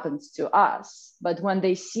that happens to us? But when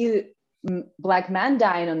they see Black men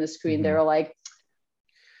dying on the screen, they're like,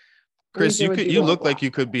 Chris, you look like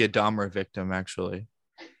you could be a Dahmer victim, actually.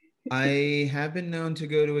 I have been known to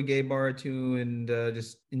go to a gay bar or two and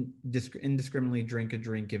just indiscriminately drink a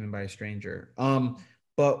drink given by a stranger.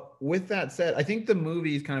 But with that said, I think the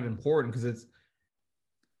movie is kind of important because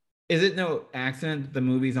is it no accident the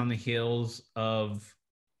movie's on the heels of,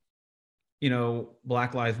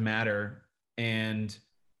 Black Lives Matter, and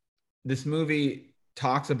this movie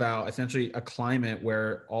talks about essentially a climate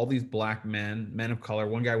where all these Black men of color,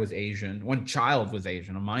 one guy was Asian, one child was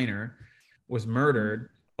Asian, a minor, was murdered.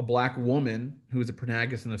 A Black woman who was a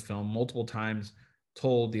protagonist in the film multiple times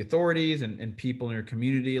told the authorities and people in her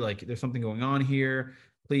community, like, there's something going on here,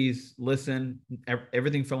 please listen.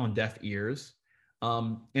 Everything fell on deaf ears.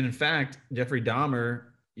 And in fact, Jeffrey Dahmer,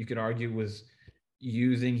 you could argue, was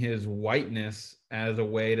using his whiteness as a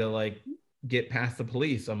way to get past the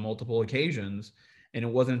police on multiple occasions. And it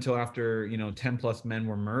wasn't until after 10 plus men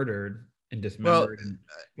were murdered and dismembered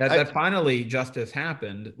that finally justice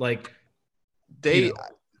happened.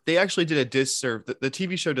 They actually did a disservice. The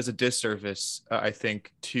TV show does a disservice, I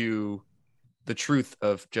think, to the truth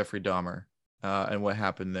of Jeffrey Dahmer and what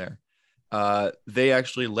happened there. They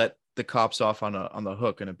actually let the cops off on the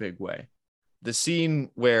hook in a big way. The scene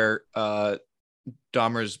where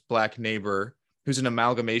Dahmer's Black neighbor, who's an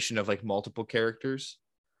amalgamation of multiple characters,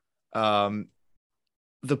 the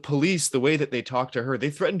police, the way that they talked to her, they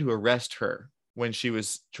threatened to arrest her when she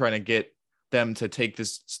was trying to get them to take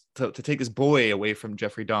this boy away from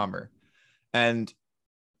Jeffrey Dahmer. And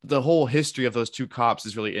the whole history of those two cops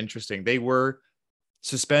is really interesting. They were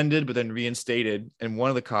suspended but then reinstated, and one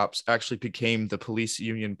of the cops actually became the police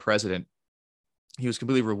union president. He was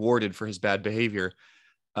completely rewarded for his bad behavior.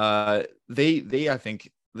 I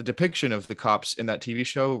think the depiction of the cops in that TV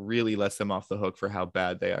show really lets them off the hook for how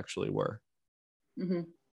bad they actually were. Mm-hmm.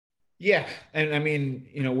 Yeah, and I mean,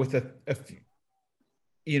 with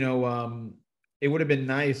it would have been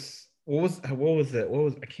nice. What was it?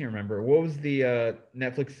 I can't remember. What was the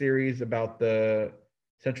Netflix series about the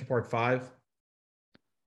Central Park 5?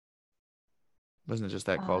 Wasn't it just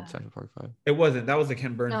that called Central Park 5? It wasn't. That was the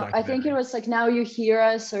Ken Burns documentary. I think it was Now You Hear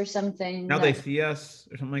Us or something. Now They See Us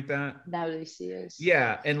or something like that. Now They See Us.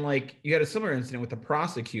 Yeah, and you had a similar incident with the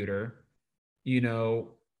prosecutor,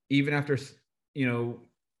 even after,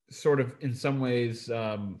 sort of in some ways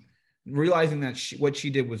realizing that what she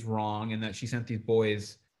did was wrong and that she sent these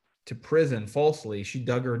boys to prison falsely. She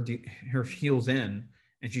dug her heels in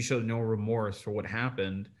and she showed no remorse for what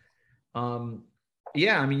happened.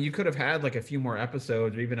 Yeah, I mean, you could have had a few more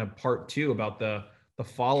episodes or even a part 2 about the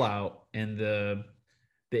fallout and the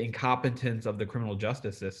incompetence of the criminal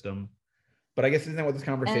justice system. But I guess isn't that what this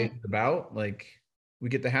conversation is about? We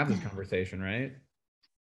get to have this conversation, right?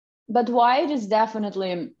 But white is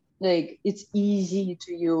definitely it's easy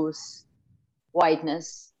to use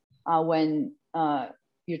whiteness when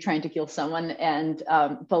you're trying to kill someone, and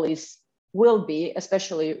police will be,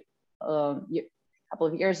 especially a couple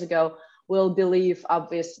of years ago, will believe,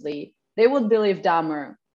 obviously, they would believe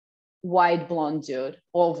Dahmer white blonde dude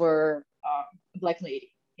over a black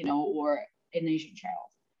lady, or an Asian child.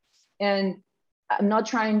 And I'm not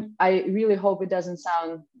trying, I really hope it doesn't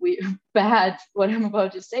sound bad what I'm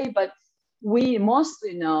about to say, but we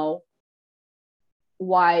mostly know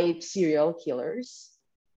white serial killers.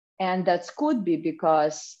 And that could be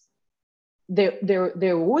because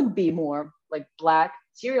there would be more like black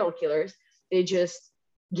serial killers. They just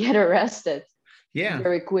get arrested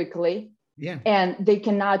very quickly. Yeah. And they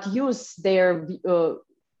cannot use their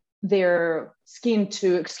skin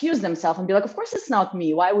to excuse themselves and be like, of course it's not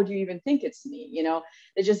me. Why would you even think it's me?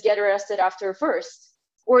 They just get arrested after first.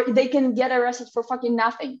 Or they can get arrested for fucking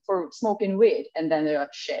nothing, for smoking weed. And then they're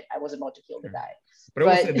like, shit, I was about to kill the guy. But I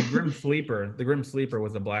will say the Grim Sleeper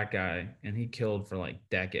was a black guy, and he killed for like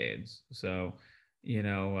decades. So, he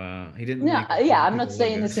didn't. Yeah, I'm not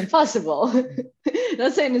saying it's impossible.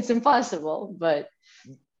 Not saying it's impossible, but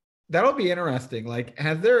that'll be interesting. Like,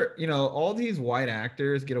 has there, all these white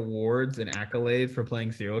actors get awards and accolades for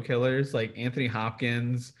playing serial killers, like Anthony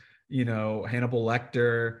Hopkins, Hannibal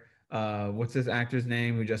Lecter. What's this actor's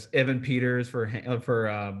name? Who just Evan Peters for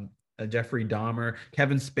Jeffrey Dahmer,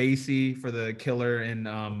 Kevin Spacey for the killer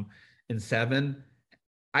in Seven.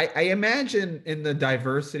 I imagine in the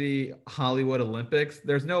diversity Hollywood Olympics,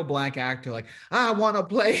 there's no black actor like, I want to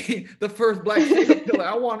play the first black serial killer.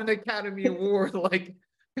 I want an Academy Award. Like,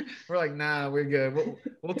 we're like, nah, we're good.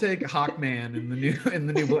 We'll take Hawkman in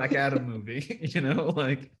the new Black Adam movie.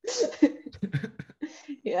 Like,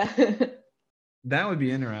 yeah. That would be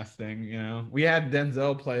interesting. We had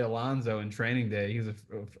Denzel play Alonzo in Training Day. He's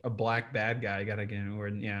a black bad guy. Got to get an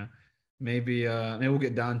award. Yeah, maybe we'll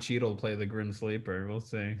get Don Cheadle to play the Grim Sleeper. We'll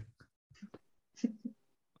see.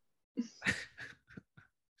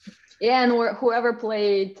 Yeah, and whoever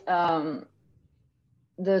played the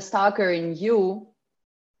stalker in You,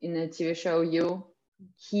 in the TV show You,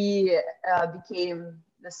 he became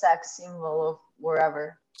the sex symbol of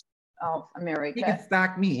wherever. Of America. You can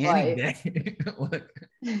stalk me any day.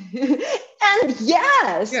 And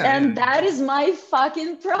yes, that is my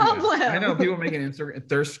fucking problem. Yeah. I know people making Instagram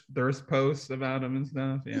thirst posts about him and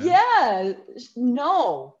stuff.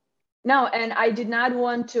 No, and I did not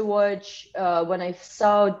want to watch when I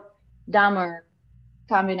saw Dahmer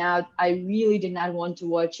coming out. I really did not want to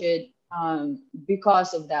watch it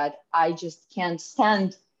because of that. I just can't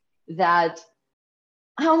stand that.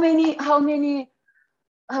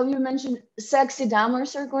 How you mentioned sexy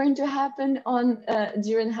Dahmers are going to happen on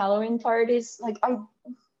during Halloween parties. Like,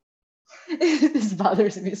 this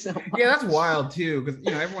bothers me so much. Yeah, that's wild too, because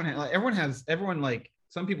everyone like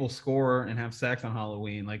some people score and have sex on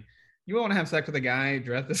Halloween. Like, you want to have sex with a guy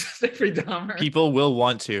dressed as Jeffrey Dahmer? People will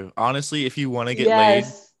want to. Honestly, if you want to get laid,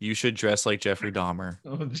 you should dress like Jeffrey Dahmer.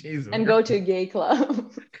 Oh Jesus! And go to a gay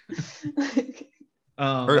club.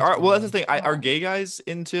 That's the thing. Are gay guys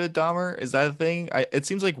into Dahmer? Is that a thing? It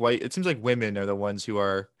seems like women are the ones who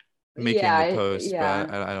are making the post,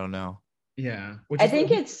 but I don't know. Yeah, I think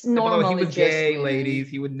it's normal. He was gay, ladies.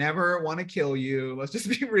 He would never want to kill you. Let's just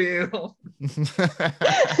be real.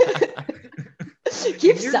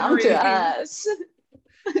 Keep some to us.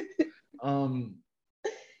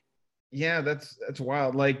 Yeah, that's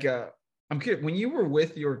wild. Like, I'm curious. When you were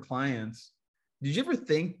with your clients, did you ever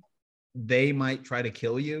think they might try to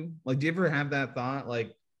kill you? Like, do you ever have that thought,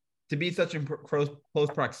 like, to be such in close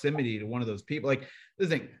proximity to one of those people? Like, the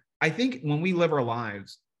thing, I think when we live our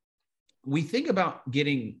lives, we think about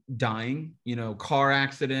dying, car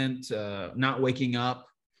accident, not waking up,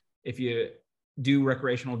 if you do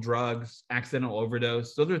recreational drugs, accidental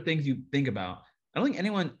overdose. Those are things you think about. I don't think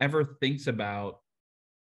anyone ever thinks about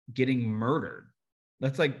getting murdered.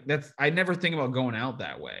 I never think about going out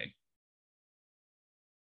that way.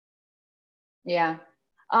 Yeah.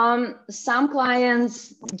 Some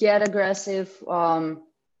clients get aggressive.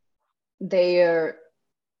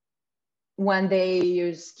 When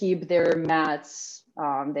they skip their meds,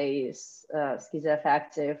 they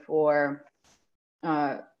schizoaffective or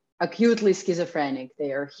acutely schizophrenic.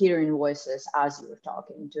 They are hearing voices as you're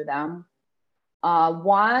talking to them.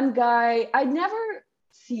 One guy I never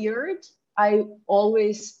feared. I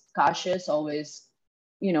always cautious, always,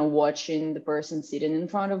 watching the person sitting in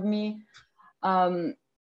front of me.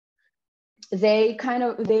 They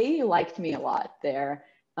liked me a lot there.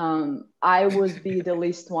 I would be the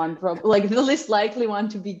least the least likely one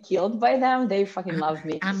to be killed by them. They fucking love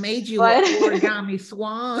me. I made you an origami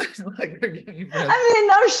swan.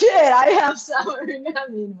 No shit. I have some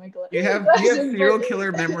origami in my collection. You have serial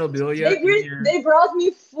killer memorabilia. They brought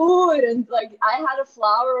me food and I had a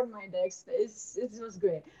flower on my desk. It was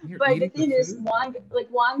great. But the thing is, one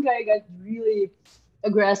guy got really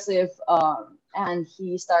aggressive and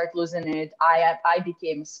he started losing it. I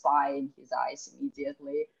became a spy in his eyes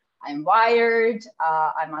immediately. I'm wired.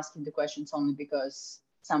 I'm asking the questions only because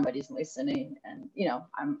somebody's listening, and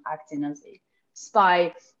I'm acting as a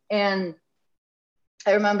spy. And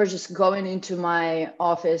I remember just going into my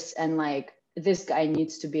office and like, this guy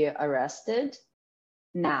needs to be arrested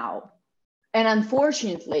now. And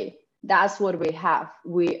unfortunately, that's what we have.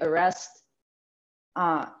 We arrest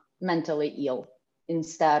mentally ill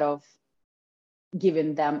instead of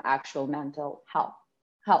giving them actual mental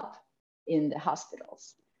help in the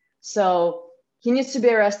hospitals. So he needs to be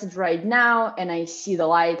arrested right now. And I see the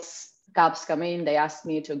lights, cops come in. They asked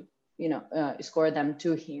me to, escort them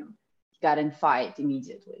to him. He got in fight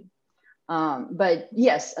immediately. But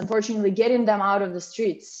yes, unfortunately, getting them out of the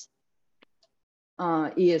streets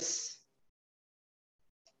is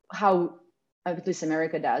how at least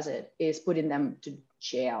America does it, is putting them to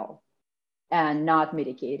jail and not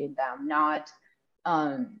medicating them, not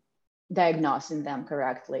diagnosing them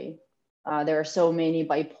correctly. There are so many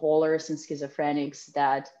bipolars and schizophrenics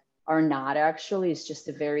that are not actually, it's just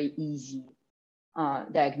a very easy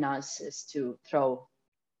diagnosis to throw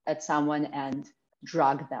at someone and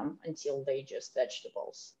drug them until they just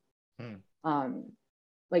vegetables.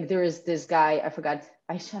 Like there is this guy, I forgot,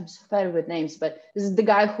 I'm so bad with names, but this is the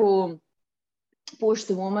guy who pushed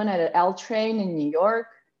the woman at an L train in New York,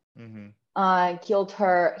 killed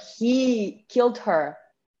her. He killed her,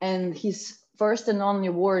 and his first and only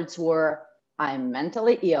words were, "I'm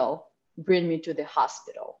mentally ill, bring me to the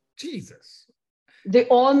hospital." Jesus. The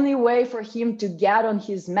only way for him to get on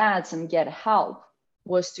his meds and get help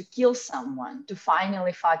was to kill someone, to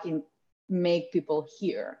finally fucking make people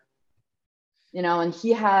hear. And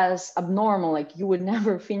he has abnormal, like you would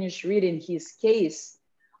never finish reading his case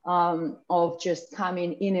of just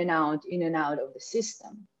coming in and out of the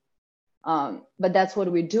system. But that's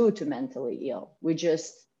what we do to mentally ill. We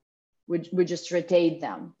just rotate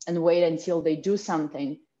them and wait until they do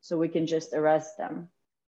something so we can just arrest them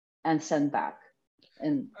and send back.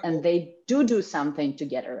 And they do something to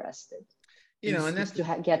get arrested. And that's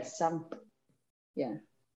to get some, yeah.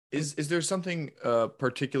 Is there something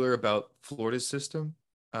particular about Florida's system?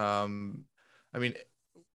 I mean,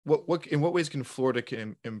 what in what ways can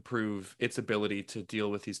Florida improve its ability to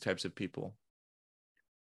deal with these types of people?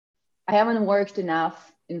 I haven't worked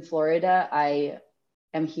enough in Florida. I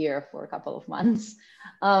am here for a couple of months.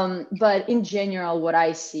 But in general, what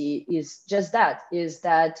I see is just that,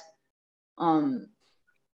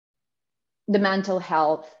 the mental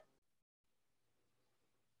health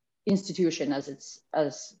institution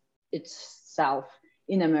as itself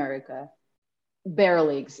in America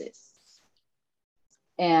barely exists.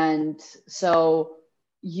 And so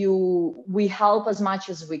we help as much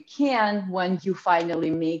as we can when you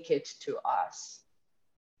finally make it to us.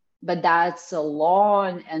 But that's a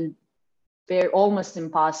long and very almost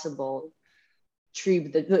impossible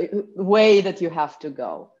trip, the way that you have to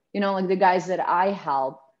go. Like the guys that I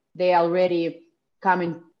help, they already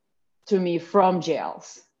coming to me from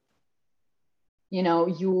jails.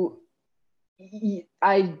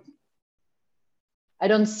 I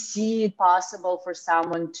don't see it possible for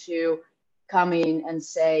someone to come in and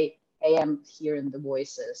say, "Hey, I'm hearing the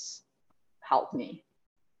voices, help me."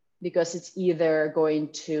 Because it's either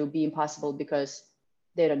going to be impossible because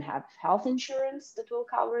they don't have health insurance that will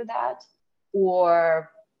cover that,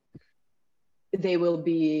 or they will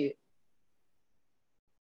be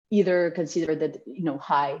either considered that,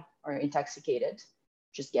 high or intoxicated,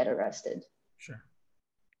 just get arrested. Sure.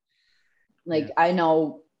 Like yeah. I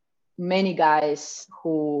know many guys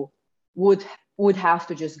who would have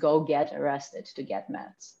to just go get arrested to get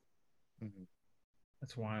meds.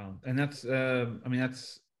 That's wild. And that's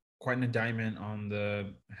that's quite an indictment on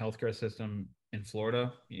the healthcare system in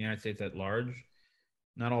Florida, the United States at large.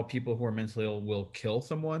 Not all people who are mentally ill will kill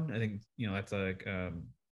someone. I think that's like a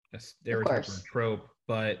stereotype or a trope,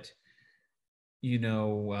 but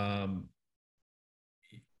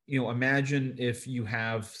imagine if you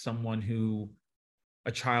have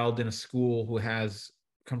a child in a school who has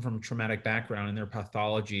come from a traumatic background, and their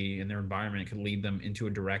pathology and their environment could lead them into a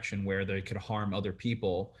direction where they could harm other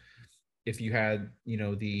people. If you had,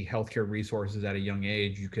 the healthcare resources at a young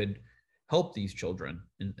age, you could help these children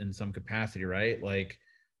in some capacity, right? Like,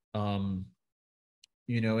 and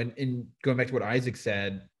going back to what Isaac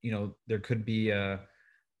said, there could be a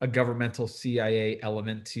governmental CIA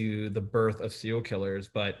element to the birth of serial killers,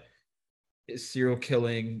 but serial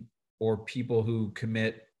killing or people who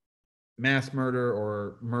commit mass murder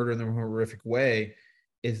or murder in a horrific way,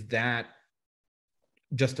 is that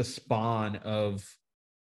just a spawn of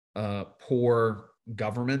poor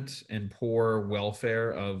government and poor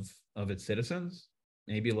welfare of its citizens?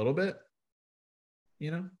 Maybe a little bit,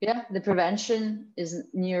 Yeah, the prevention is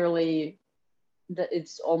nearly, it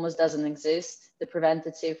almost doesn't exist. The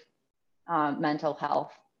preventative mental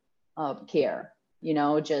health care,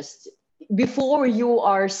 just before you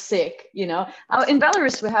are sick, in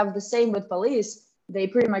Belarus, we have the same with police. They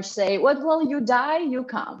pretty much say, well, you die, you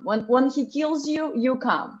come. When he kills you, you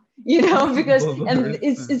come. Because and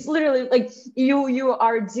it's literally like you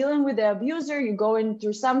are dealing with the abuser, you're going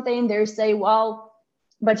through something, they say, well,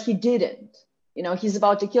 but he didn't, he's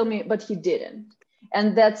about to kill me, but he didn't.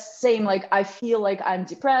 And that's same, like, I feel like I'm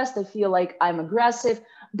depressed, I feel like I'm aggressive,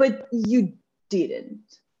 but you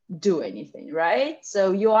didn't do anything, right?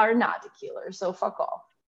 So you are not a killer, so fuck off.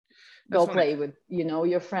 Go play with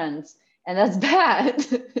your friends. And that's bad.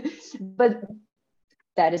 But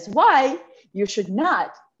that is why you should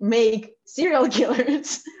not make serial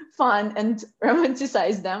killers fun and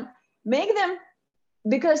romanticize them. Make them,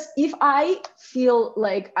 because if I feel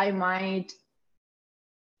like I might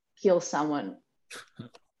kill someone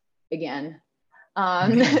again,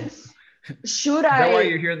 should I? Is that why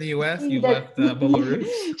you're here in the U.S.? You left Belarus?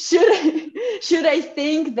 Should I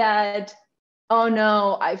think that, oh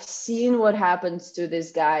no, I've seen what happens to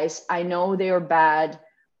these guys, I know they're bad,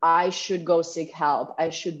 I should go seek help, I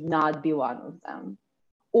should not be one of them?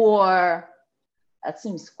 Or that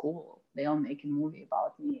seems cool, they'll make a movie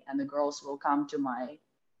about me and the girls will come to my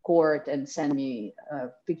court and send me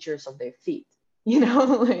pictures of their feet,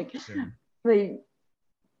 like, sure. like.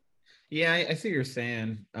 Yeah, I see what you're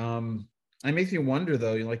saying. It makes me wonder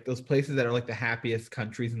though, like those places that are like the happiest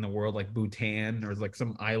countries in the world, like Bhutan, or like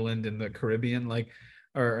some island in the Caribbean, like,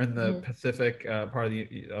 or in the Pacific part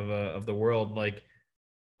of the world, like,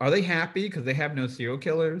 are they happy because they have no serial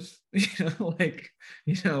killers? Like,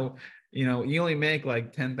 you only make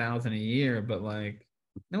like 10,000 a year, but like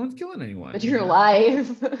no one's killing anyone. But you're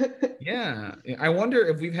alive. Yeah, I wonder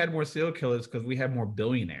if we've had more serial killers because we have more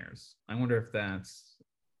billionaires. I wonder if that's,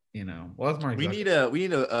 well, that's more. We need a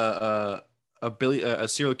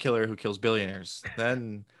serial killer who kills billionaires.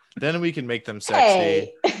 Then we can make them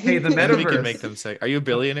sexy. Hey, the metaverse. We can make them sexy. Are you a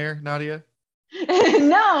billionaire, Nadia?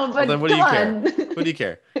 No, but well, then what do you care? What do you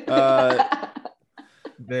care?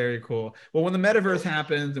 Very cool. Well, when the metaverse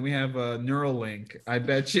happens and we have a Neuralink, I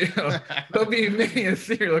bet you there'll be many a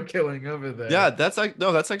serial killing over there. Yeah, that's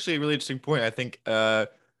actually a really interesting point. I think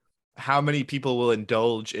how many people will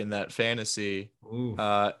indulge in that fantasy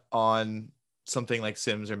on something like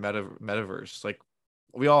Sims or metaverse. Like,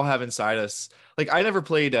 we all have inside us, like, I never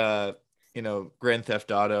played Grand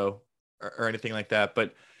Theft Auto or anything like that,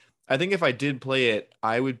 but I think if I did play it,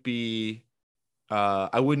 I would be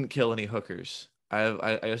I wouldn't kill any hookers.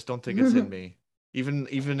 I just don't think it's in me, even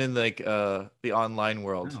in like the online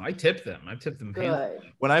world. No, I tip them. Good.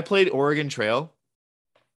 When I played Oregon Trail,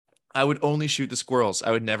 I would only shoot the squirrels.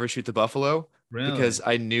 I would never shoot the buffalo. Really? Because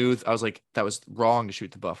I knew, I was like, that was wrong to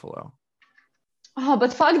shoot the buffalo. Oh,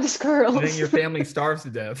 but fuck the squirrels. Then your family starves to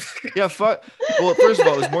death. Yeah, fuck. Well, first of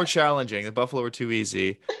all, it was more challenging. The buffalo were too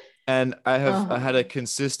easy. And I had a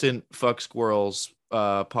consistent fuck squirrels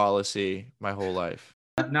policy my whole life.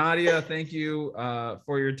 Nadia, thank you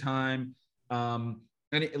for your time.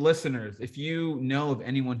 Any listeners, if you know of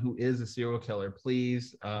anyone who is a serial killer,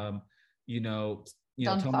 please, tell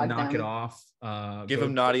them to knock it off. Give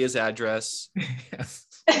them Nadia's address. Yes.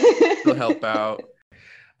 They'll help out.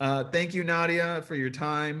 Thank you, Nadia, for your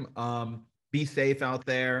time. Be safe out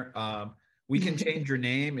there. We can change your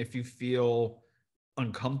name if you feel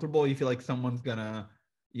uncomfortable. You feel like someone's gonna,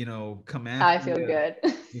 come after you. I feel good.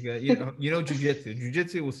 Jiu-jitsu.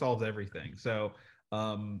 Jiu-jitsu will solve everything. So,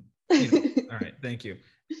 all right. Thank you.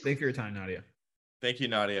 Thanks for your time, Nadia. Thank you,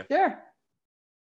 Nadia. Sure.